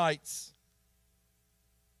appetites.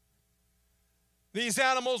 These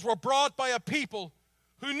animals were brought by a people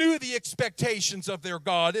who knew the expectations of their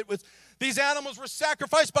God. These animals were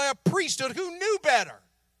sacrificed by a priesthood who knew better.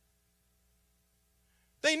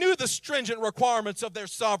 They knew the stringent requirements of their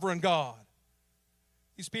sovereign God.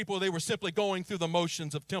 These people, they were simply going through the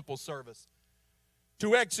motions of temple service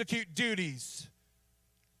to execute duties.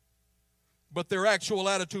 But their actual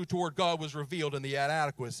attitude toward God was revealed in the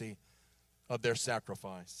inadequacy of their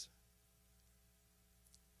sacrifice.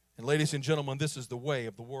 And ladies and gentlemen, this is the way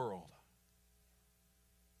of the world.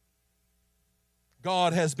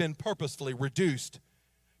 God has been purposefully reduced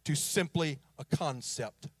to simply a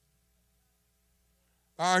concept.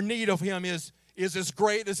 Our need of Him is as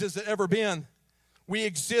great as it's ever been. We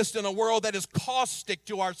exist in a world that is caustic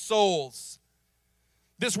to our souls.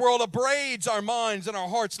 This world abrades our minds and our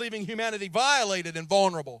hearts, leaving humanity violated and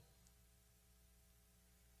vulnerable.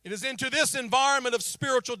 It is into this environment of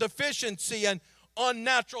spiritual deficiency and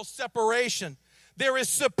unnatural separation. There is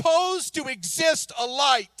supposed to exist a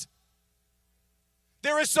light.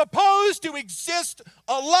 There is supposed to exist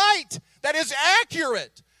a light that is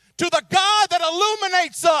accurate to the God that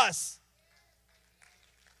illuminates us.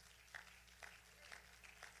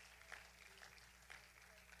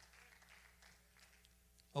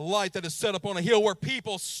 A light that is set up on a hill where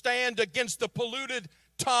people stand against the polluted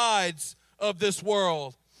tides of this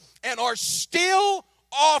world and are still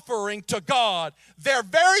offering to God their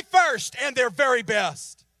very first and their very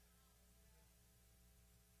best.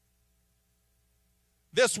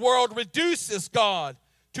 This world reduces God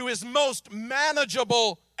to His most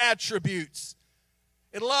manageable attributes.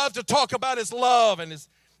 It loves to talk about His love and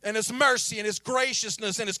His mercy and His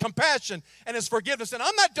graciousness and His compassion and His forgiveness. And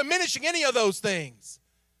I'm not diminishing any of those things.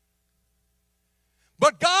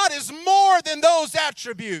 But God is more than those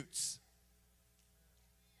attributes.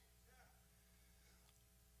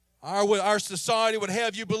 Our society would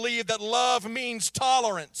have you believe that love means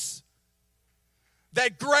tolerance,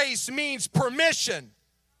 that grace means permission,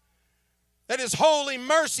 that His holy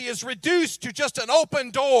mercy is reduced to just an open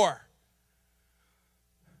door,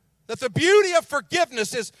 that the beauty of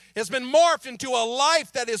forgiveness has been morphed into a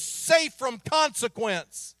life that is safe from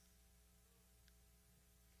consequence.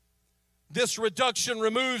 This reduction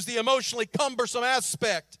removes the emotionally cumbersome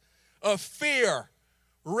aspect of fear,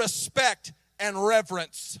 respect, and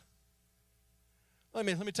reverence. Let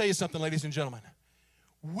me tell you something, ladies and gentlemen.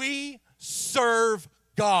 We serve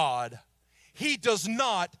God. He does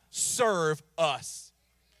not serve us.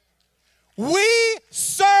 We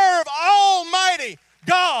serve Almighty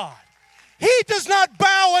God. He does not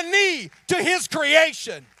bow a knee to His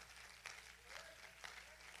creation.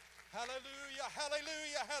 Hallelujah,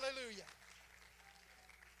 hallelujah, hallelujah.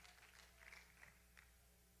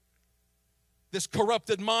 This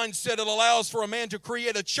corrupted mindset, it allows for a man to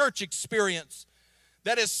create a church experience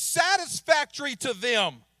that is satisfactory to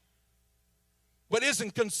them, but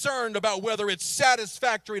isn't concerned about whether it's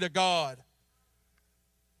satisfactory to God.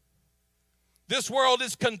 This world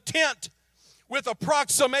is content with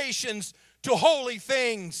approximations to holy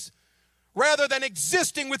things rather than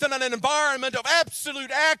existing within an environment of absolute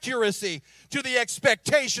accuracy to the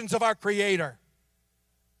expectations of our Creator.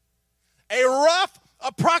 A rough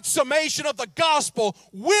approximation of the gospel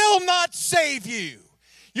will not save you.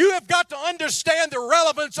 You have got to understand the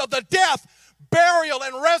relevance of the death, burial,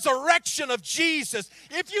 and resurrection of Jesus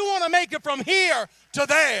if you want to make it from here to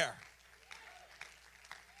there.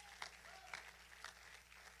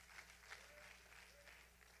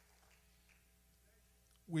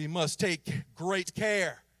 We must take great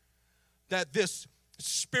care that this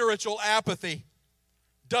spiritual apathy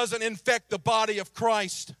doesn't infect the body of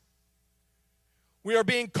Christ. We are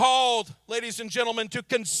being called, ladies and gentlemen, to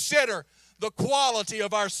consider the quality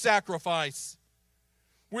of our sacrifice.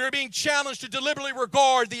 We are being challenged to deliberately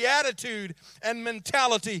regard the attitude and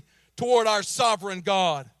mentality toward our sovereign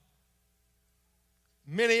God.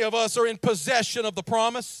 Many of us are in possession of the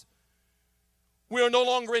promise. We are no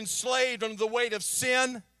longer enslaved under the weight of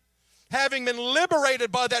sin, having been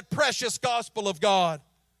liberated by that precious gospel of God.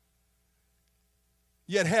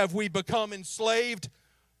 Yet have we become enslaved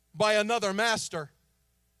by another master,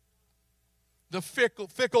 the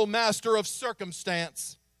fickle master of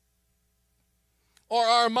circumstance? Are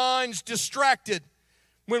our minds distracted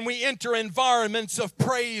when we enter environments of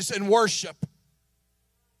praise and worship?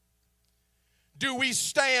 Do we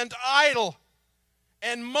stand idle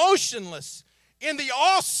and motionless in the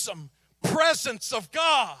awesome presence of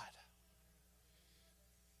God?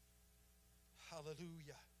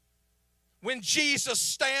 Hallelujah. When Jesus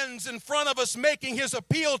stands in front of us making His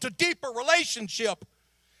appeal to deeper relationship,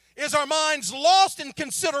 is our minds lost in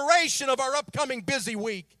consideration of our upcoming busy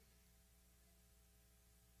week?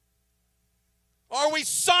 Are we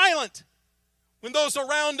silent When those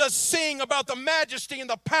around us sing about the majesty and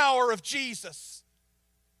the power of Jesus?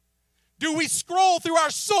 Do we scroll through our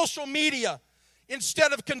social media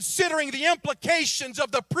instead of considering the implications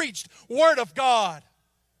of the preached Word of God?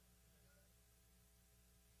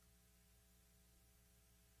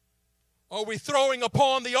 Are we throwing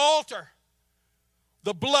upon the altar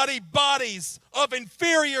the bloody bodies of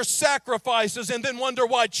inferior sacrifices and then wonder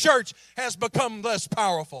why church has become less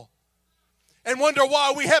powerful? And wonder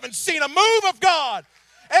why we haven't seen a move of God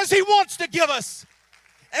as He wants to give us.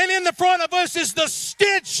 And in the front of us is the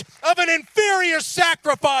stench of an inferior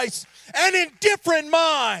sacrifice, an indifferent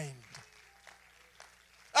mind,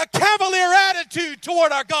 a cavalier attitude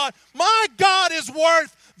toward our God. My God is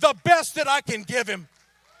worth the best that I can give Him.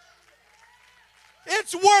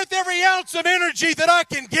 It's worth every ounce of energy that I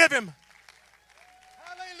can give Him.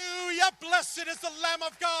 Hallelujah. Blessed is the Lamb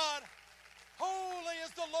of God. Holy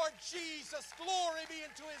is the Lord Jesus. Glory be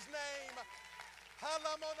unto His name.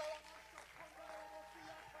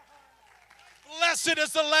 Blessed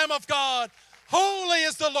is the Lamb of God. Holy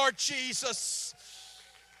is the Lord Jesus.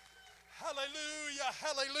 Hallelujah.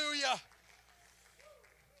 Hallelujah.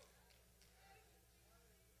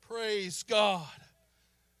 Praise God.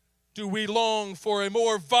 Do we long for a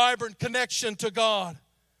more vibrant connection to God?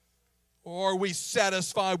 Or are we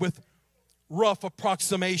satisfied with rough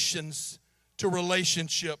approximations to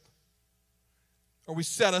relationship? Are we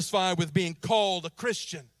satisfied with being called a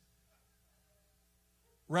Christian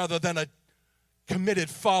rather than a committed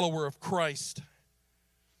follower of Christ?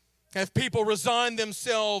 Have people resigned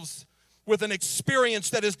themselves with an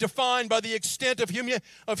experience that is defined by the extent of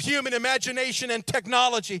human imagination and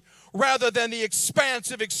technology rather than the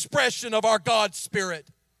expansive expression of our God Spirit?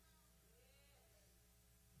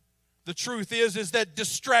 The truth is that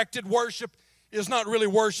distracted worship is not really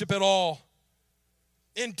worship at all.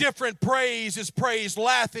 Indifferent praise is praise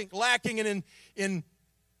lacking in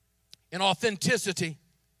authenticity.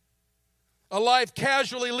 A life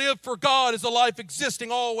casually lived for God is a life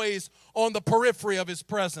existing always on the periphery of His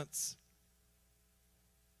presence.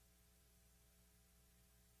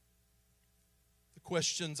 The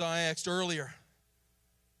questions I asked earlier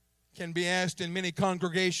can be asked in many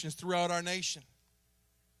congregations throughout our nation.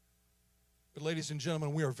 But ladies and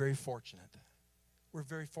gentlemen, we are very fortunate. We're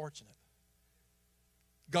very fortunate.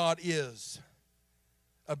 God is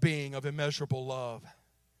a being of immeasurable love.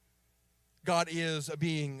 God is a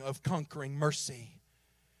being of conquering mercy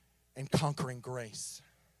and conquering grace.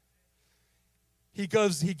 He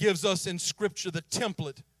gives us in Scripture the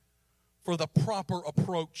template for the proper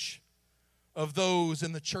approach of those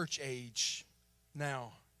in the church age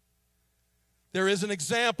now. There is an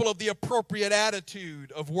example of the appropriate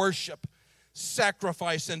attitude of worship,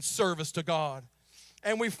 sacrifice, and service to God.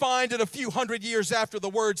 And we find it a few hundred years after the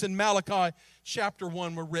words in Malachi chapter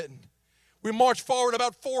 1 were written. We march forward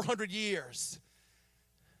about 400 years.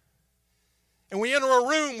 And we enter a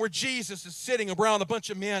room where Jesus is sitting around a bunch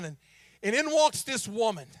of men. And in walks this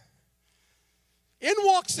woman. In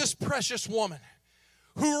walks this precious woman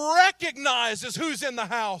who recognizes who's in the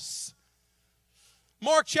house.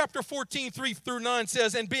 Mark chapter 14, 3 through 9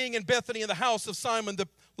 says, and being in Bethany in the house of Simon the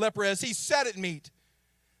leper, as he sat at meat,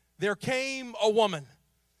 there came a woman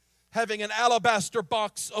having an alabaster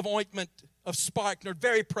box of ointment of spikenard,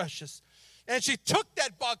 very precious. And she took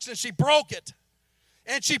that box and she broke it.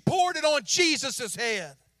 And she poured it on Jesus'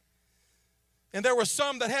 head. And there were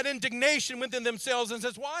some that had indignation within themselves and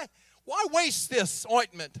says, why waste this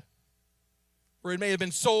ointment? For it may have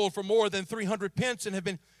been sold for more than 300 pence and have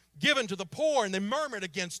been given to the poor. And they murmured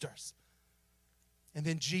against us. And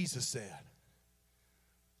then Jesus said,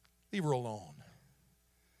 leave her alone.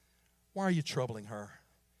 Why are you troubling her?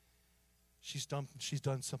 She's done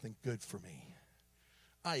something good for me.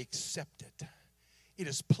 I accept it. It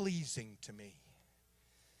is pleasing to me.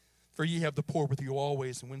 For ye have the poor with you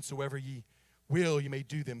always, and whensoever ye will, you may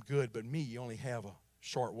do them good, but me ye only have a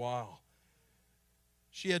short while.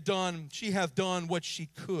 She hath done what she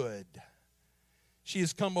could. She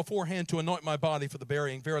has come beforehand to anoint my body for the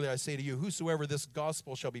burying. Verily I say to you, whosoever this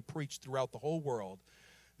gospel shall be preached throughout the whole world,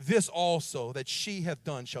 this also that she hath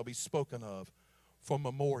done shall be spoken of for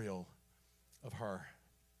memorial of her.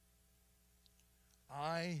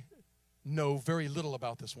 I know very little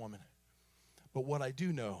about this woman, but what I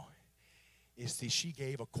do know is that she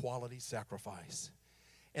gave a quality sacrifice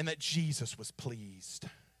and that Jesus was pleased.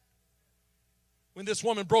 When this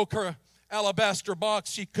woman broke her alabaster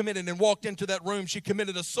box, she committed and walked into that room. She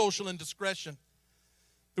committed a social indiscretion.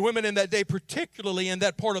 The women in that day, particularly in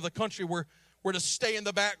that part of the country, were to stay in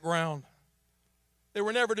the background. They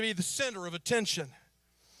were never to be the center of attention.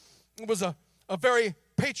 It was a very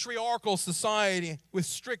patriarchal society with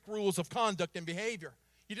strict rules of conduct and behavior.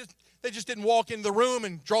 They just didn't walk into the room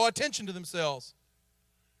and draw attention to themselves.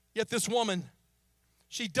 Yet this woman,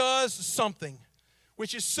 she does something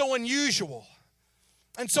which is so unusual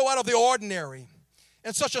and so out of the ordinary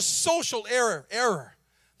and such a social error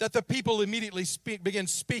that the people immediately begin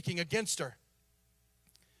speaking against her.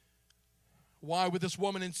 Why would this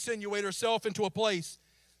woman insinuate herself into a place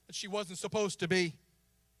that she wasn't supposed to be?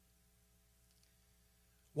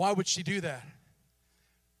 Why would she do that?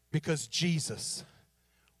 Because Jesus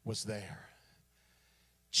was there.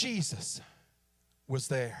 Jesus was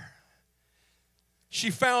there. She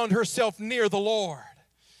found herself near the Lord.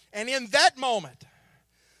 And in that moment,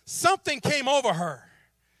 something came over her.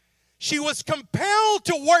 She was compelled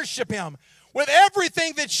to worship Him with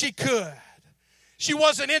everything that she could. She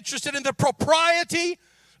wasn't interested in the propriety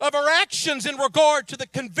of her actions in regard to the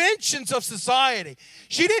conventions of society.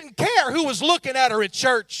 She didn't care who was looking at her at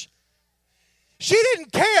church. She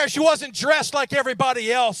didn't care if she wasn't dressed like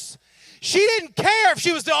everybody else. She didn't care if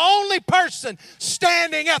she was the only person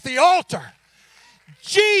standing at the altar.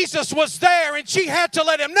 Jesus was there, and she had to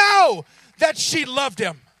let Him know that she loved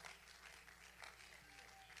Him.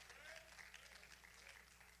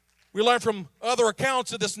 We learn from other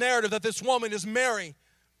accounts of this narrative that this woman is Mary,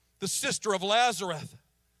 the sister of Lazarus.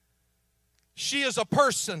 She is a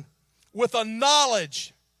person with a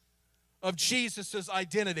knowledge of Jesus'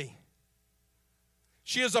 identity.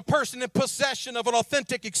 She is a person in possession of an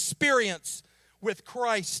authentic experience with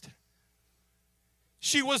Christ.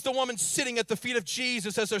 She was the woman sitting at the feet of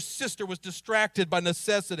Jesus as her sister was distracted by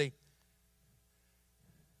necessity.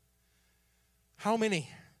 How many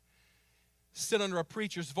sit under a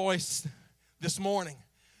preacher's voice this morning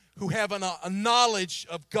who have a knowledge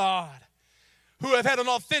of God, who have had an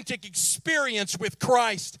authentic experience with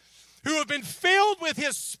Christ, who have been filled with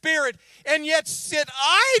His Spirit, and yet sit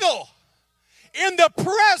idle in the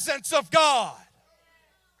presence of God?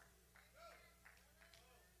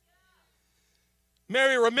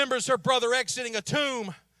 Mary remembers her brother exiting a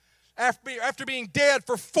tomb after being dead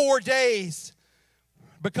for 4 days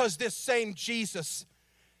because this same Jesus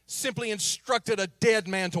simply instructed a dead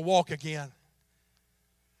man to walk again.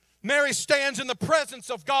 Mary stands in the presence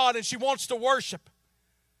of God and she wants to worship.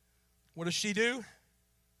 What does she do?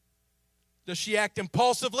 Does she act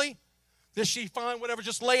impulsively? Does she find whatever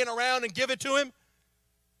just laying around and give it to Him?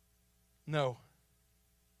 No.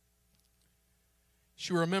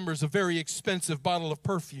 She remembers a very expensive bottle of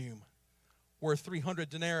perfume worth 300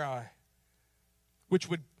 denarii, which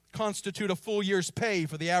would constitute a full year's pay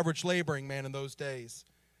for the average laboring man in those days.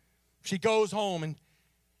 She goes home and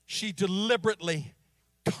she deliberately,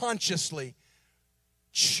 consciously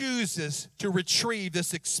chooses to retrieve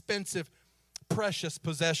this expensive, precious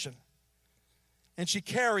possession. And she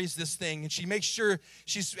carries this thing, and she makes sure,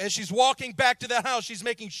 as she's walking back to that house, she's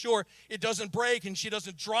making sure it doesn't break and she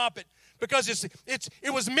doesn't drop it, because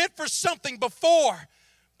it was meant for something before,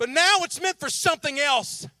 but now it's meant for something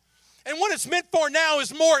else. And what it's meant for now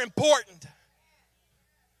is more important.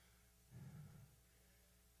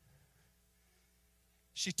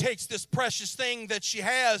 She takes this precious thing that she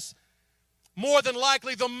has, more than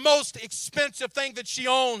likely the most expensive thing that she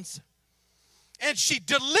owns, and she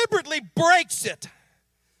deliberately breaks it.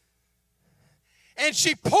 And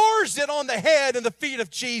she pours it on the head and the feet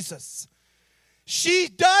of Jesus. She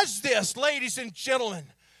does this, ladies and gentlemen,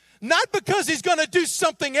 not because He's going to do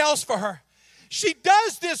something else for her. She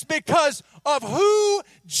does this because of who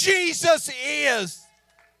Jesus is.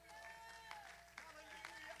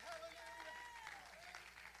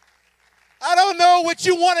 I don't know what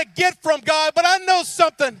you want to get from God, but I know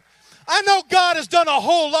something. I know God has done a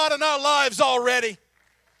whole lot in our lives already.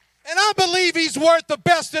 And I believe He's worth the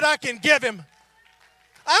best that I can give Him.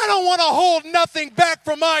 I don't want to hold nothing back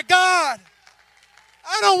from my God.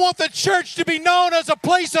 I don't want the church to be known as a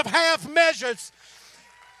place of half measures.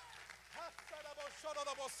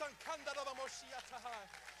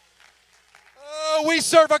 Oh, we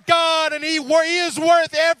serve a God, and He is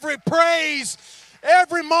worth every praise,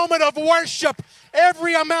 every moment of worship,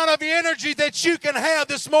 every amount of energy that you can have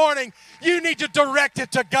this morning. You need to direct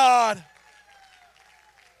it to God.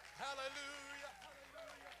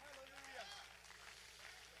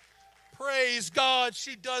 Praise God,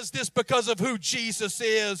 she does this because of who Jesus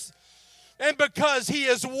is and because He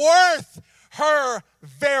is worth her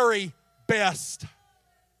very best.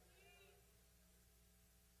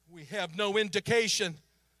 We have no indication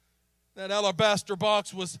that alabaster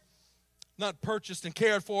box was not purchased and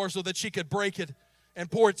cared for so that she could break it and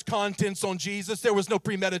pour its contents on Jesus. There was no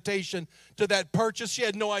premeditation to that purchase. She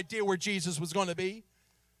had no idea where Jesus was going to be.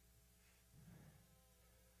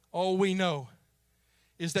 All we know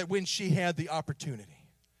is that when she had the opportunity,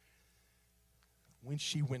 when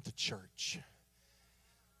she went to church,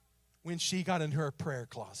 when she got into her prayer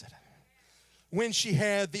closet, when she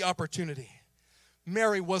had the opportunity,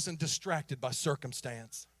 Mary wasn't distracted by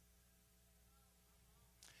circumstance.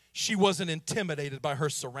 She wasn't intimidated by her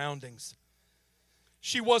surroundings.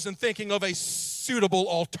 She wasn't thinking of a suitable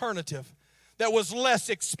alternative that was less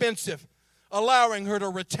expensive, allowing her to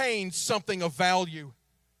retain something of value.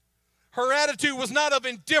 Her attitude was not of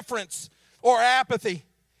indifference or apathy.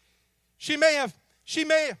 She may have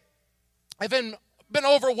been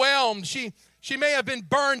overwhelmed. She may have been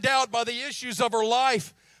burned out by the issues of her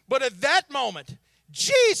life. But at that moment,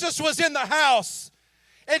 Jesus was in the house,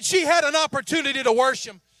 and she had an opportunity to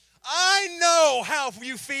worship Him. I know how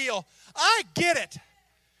you feel. I get it.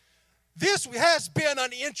 This has been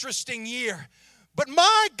an interesting year, but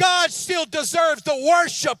my God still deserves the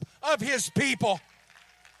worship of His people.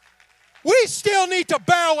 We still need to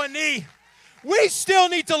bow a knee. We still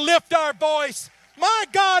need to lift our voice. My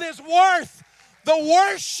God is worth the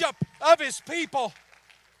worship of His people.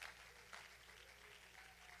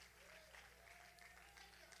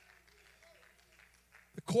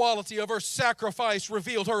 The quality of her sacrifice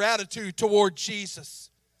revealed her attitude toward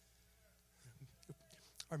Jesus.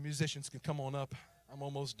 Our musicians can come on up. I'm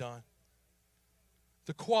almost done.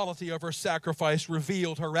 The quality of her sacrifice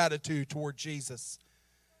revealed her attitude toward Jesus.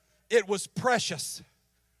 It was precious,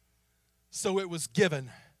 so it was given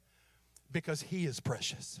because He is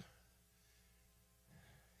precious.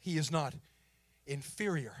 He is not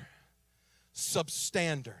inferior,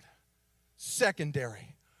 substandard,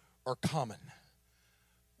 secondary, or common.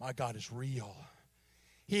 My God is real.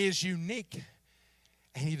 He is unique,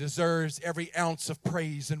 and He deserves every ounce of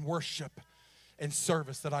praise and worship and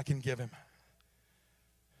service that I can give Him.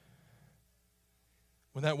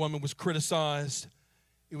 When that woman was criticized,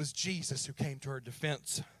 it was Jesus who came to her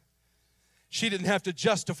defense. She didn't have to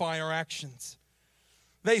justify her actions.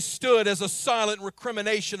 They stood as a silent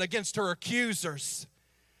recrimination against her accusers.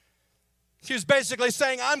 She was basically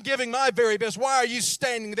saying, I'm giving my very best. Why are you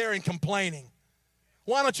standing there and complaining?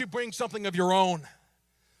 Why don't you bring something of your own?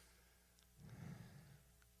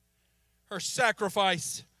 Her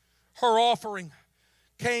sacrifice, her offering,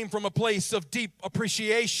 came from a place of deep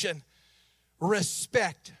appreciation,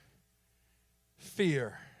 respect,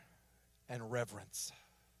 fear, and reverence.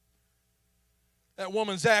 That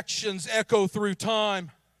woman's actions echo through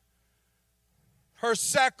time. Her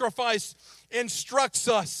sacrifice instructs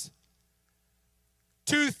us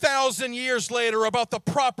 2,000 years later about the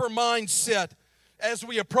proper mindset as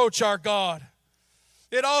we approach our God.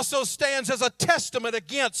 It also stands as a testament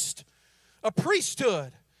against a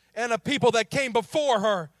priesthood and a people that came before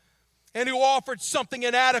her and who offered something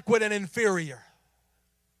inadequate and inferior.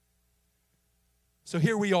 So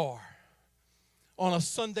here we are on a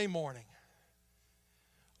Sunday morning,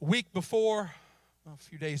 a week before, a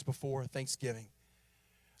few days before Thanksgiving.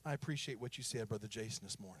 I appreciate what you said, Brother Jason,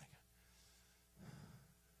 this morning.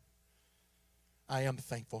 I am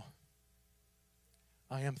thankful.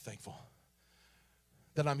 I am thankful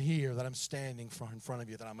that I'm here, that I'm standing in front of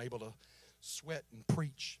you, that I'm able to sweat and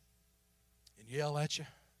preach and yell at you.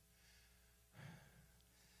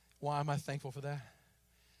 Why am I thankful for that?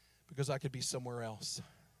 Because I could be somewhere else.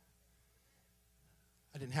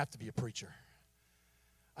 I didn't have to be a preacher.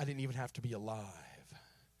 I didn't even have to be alive.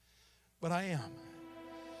 But I am.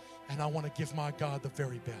 And I want to give my God the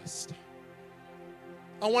very best.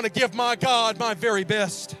 I want to give my God my very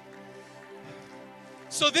best.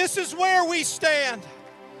 So this is where we stand,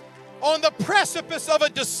 on the precipice of a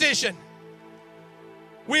decision.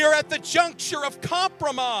 We are at the juncture of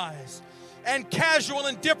compromise and casual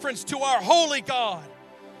indifference to our holy God.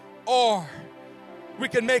 Or we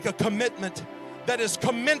can make a commitment that is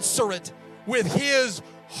commensurate with His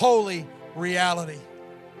holy reality.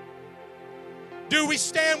 Do we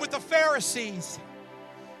stand with the Pharisees?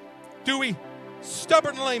 Do we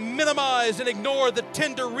stubbornly minimize and ignore the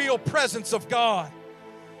tender, real presence of God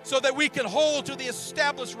so that we can hold to the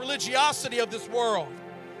established religiosity of this world?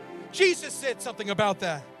 Jesus said something about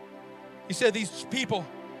that. He said, these people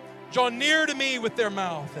draw near to me with their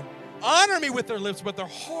mouth and honor me with their lips, but their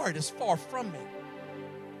heart is far from me.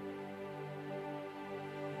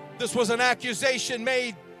 This was an accusation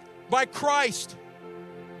made by Christ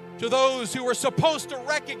to those who were supposed to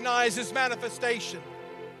recognize His manifestation.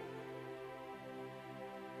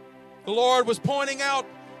 The Lord was pointing out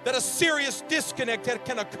that a serious disconnect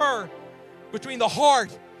can occur between the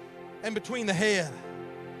heart and between the head.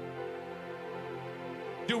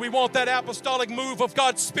 Do we want that apostolic move of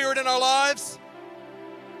God's Spirit in our lives?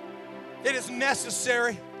 It is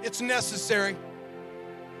necessary. It's necessary.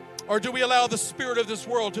 Or do we allow the spirit of this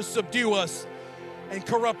world to subdue us and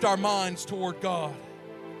corrupt our minds toward God?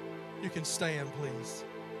 You can stand, please.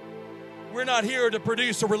 We're not here to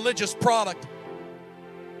produce a religious product.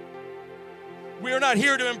 We are not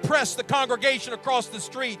here to impress the congregation across the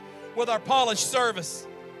street with our polished service.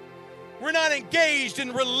 We're not engaged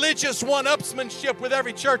in religious one-upsmanship with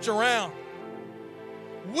every church around.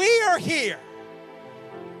 We are here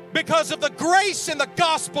because of the grace and the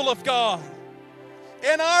gospel of God.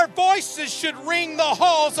 And our voices should ring the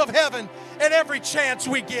halls of heaven at every chance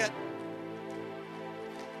we get.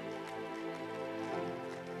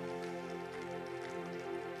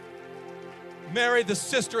 Mary, the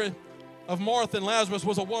sister of Martha and Lazarus,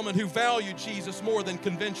 was a woman who valued Jesus more than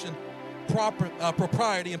convention,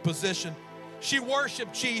 propriety, and position. She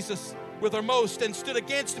worshiped Jesus with her most and stood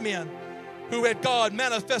against men who had God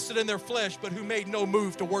manifested in their flesh, but who made no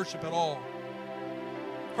move to worship at all.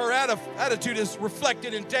 Her attitude is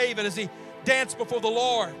reflected in David as he danced before the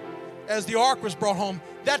Lord as the ark was brought home.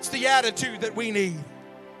 That's the attitude that we need.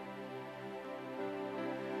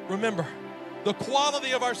 Remember, the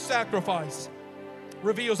quality of our sacrifice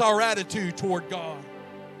reveals our attitude toward God.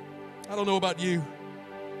 I don't know about you.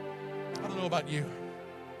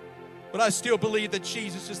 But I still believe that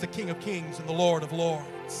Jesus is the King of Kings and the Lord of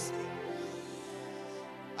Lords.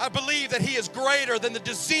 I believe that He is greater than the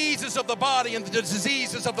diseases of the body and the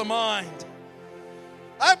diseases of the mind.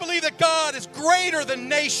 I believe that God is greater than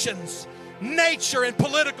nations, nature, and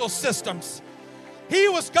political systems. He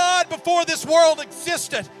was God before this world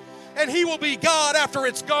existed, and He will be God after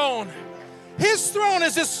it's gone. His throne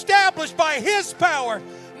is established by His power,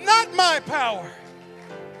 not my power.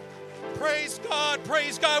 Praise God,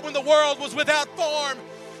 praise God. When the world was without form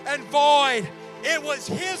and void, it was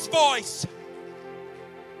His voice.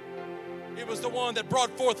 It was the one that brought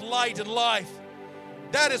forth light and life.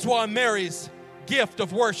 That is why Mary's gift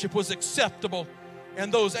of worship was acceptable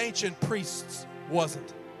and those ancient priests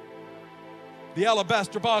wasn't. The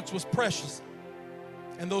alabaster box was precious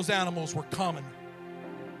and those animals were common.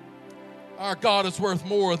 Our God is worth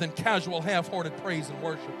more than casual, half-hearted praise and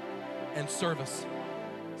worship and service.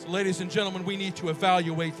 So, ladies and gentlemen, we need to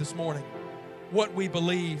evaluate this morning what we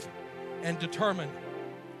believe and determine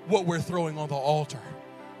what we're throwing on the altar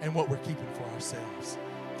and what we're keeping for ourselves.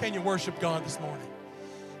 Can you worship God this morning?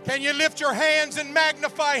 Can you lift your hands and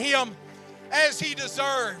magnify Him as He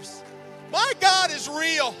deserves? My God is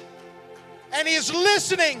real, and He is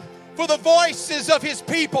listening for the voices of His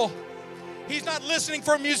people. He's not listening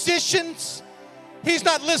for musicians. He's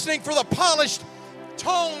not listening for the polished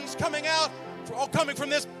tones coming from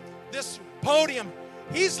this podium.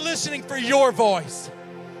 He's listening for your voice.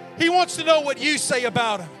 He wants to know what you say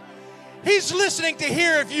about Him. He's listening to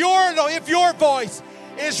hear if your voice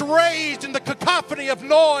is raised in the cacophony of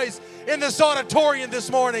noise in this auditorium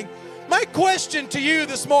this morning. My question to you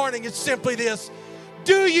this morning is simply this: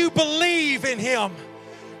 do you believe in Him?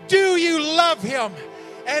 Do you love Him?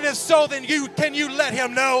 And if so, then can you let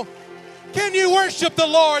Him know? Can you worship the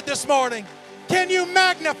Lord this morning? Can you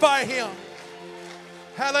magnify Him?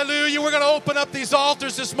 Hallelujah. We're going to open up these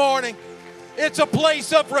altars this morning. It's a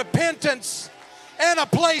place of repentance and a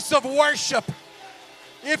place of worship.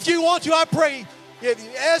 If you want to, I pray,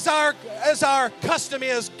 as our custom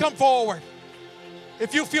is, come forward.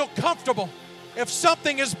 If you feel comfortable, if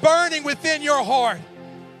something is burning within your heart,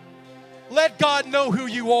 let God know who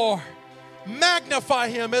you are. Magnify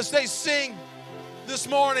Him as they sing this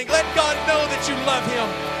morning. Let God know that you love Him.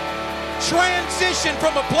 Transition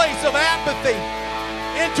from a place of apathy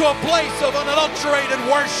into a place of unadulterated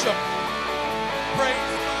worship. Praise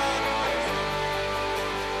God.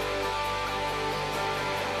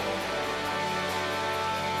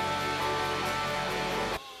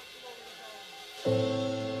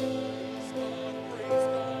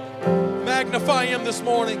 Magnify Him this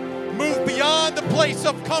morning. Move beyond the place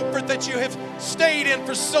of comfort that you have stayed in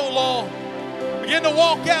for so long. Begin to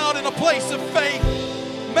walk out in a place of faith.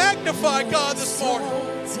 Magnify God this morning.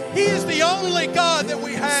 He is the only God that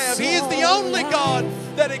we have. He is the only God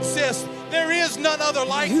that exists. There is none other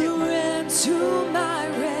like Him. You ran to my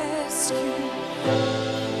rescue.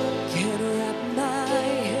 Can't wrap my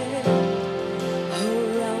head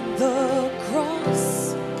around the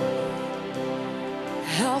cross.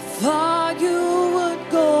 How far you would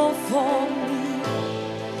go for me.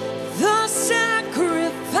 The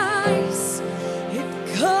sacrifice,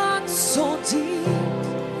 it cut so deep.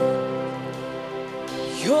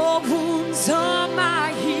 Your wounds are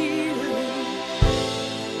my healing,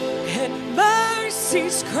 and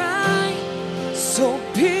mercy's cry so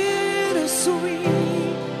bittersweet.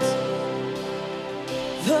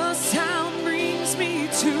 The sound brings me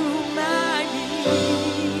to my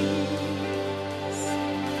knees.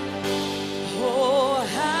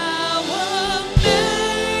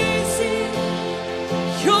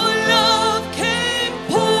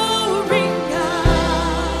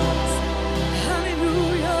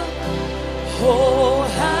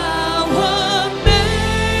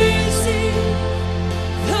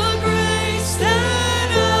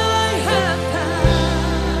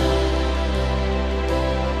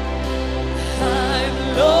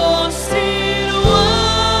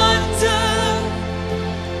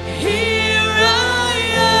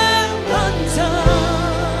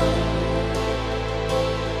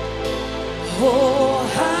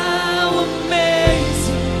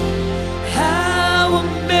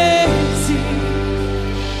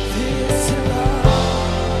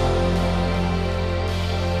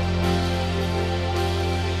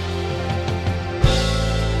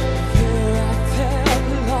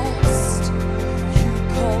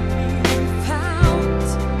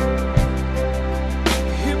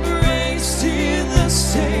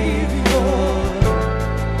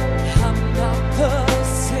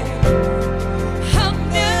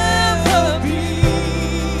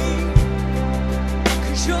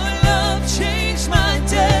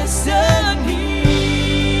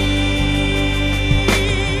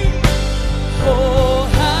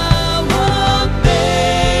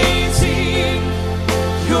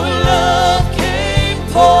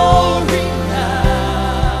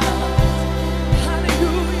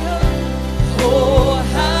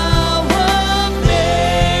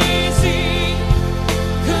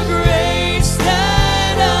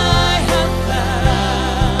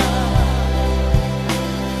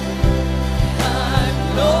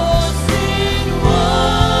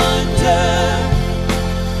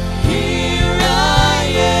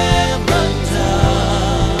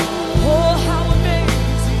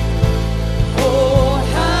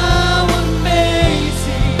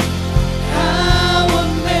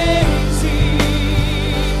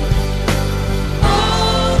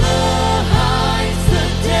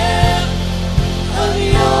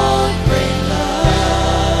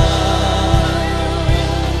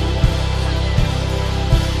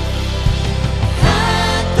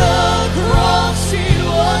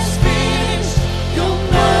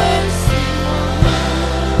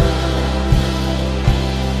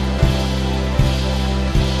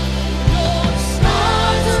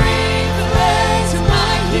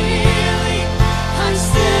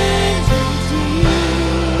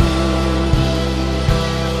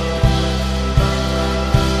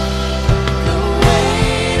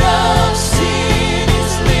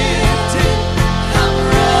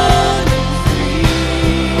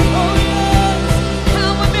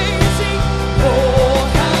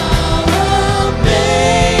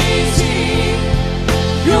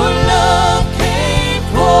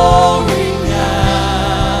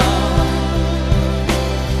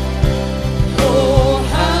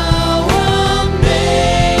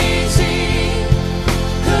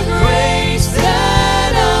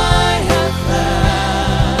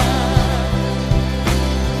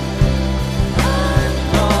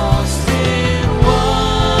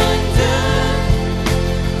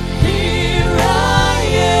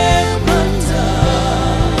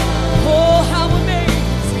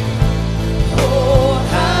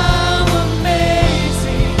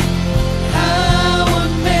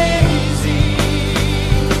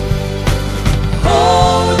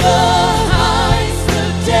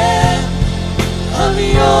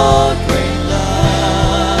 we all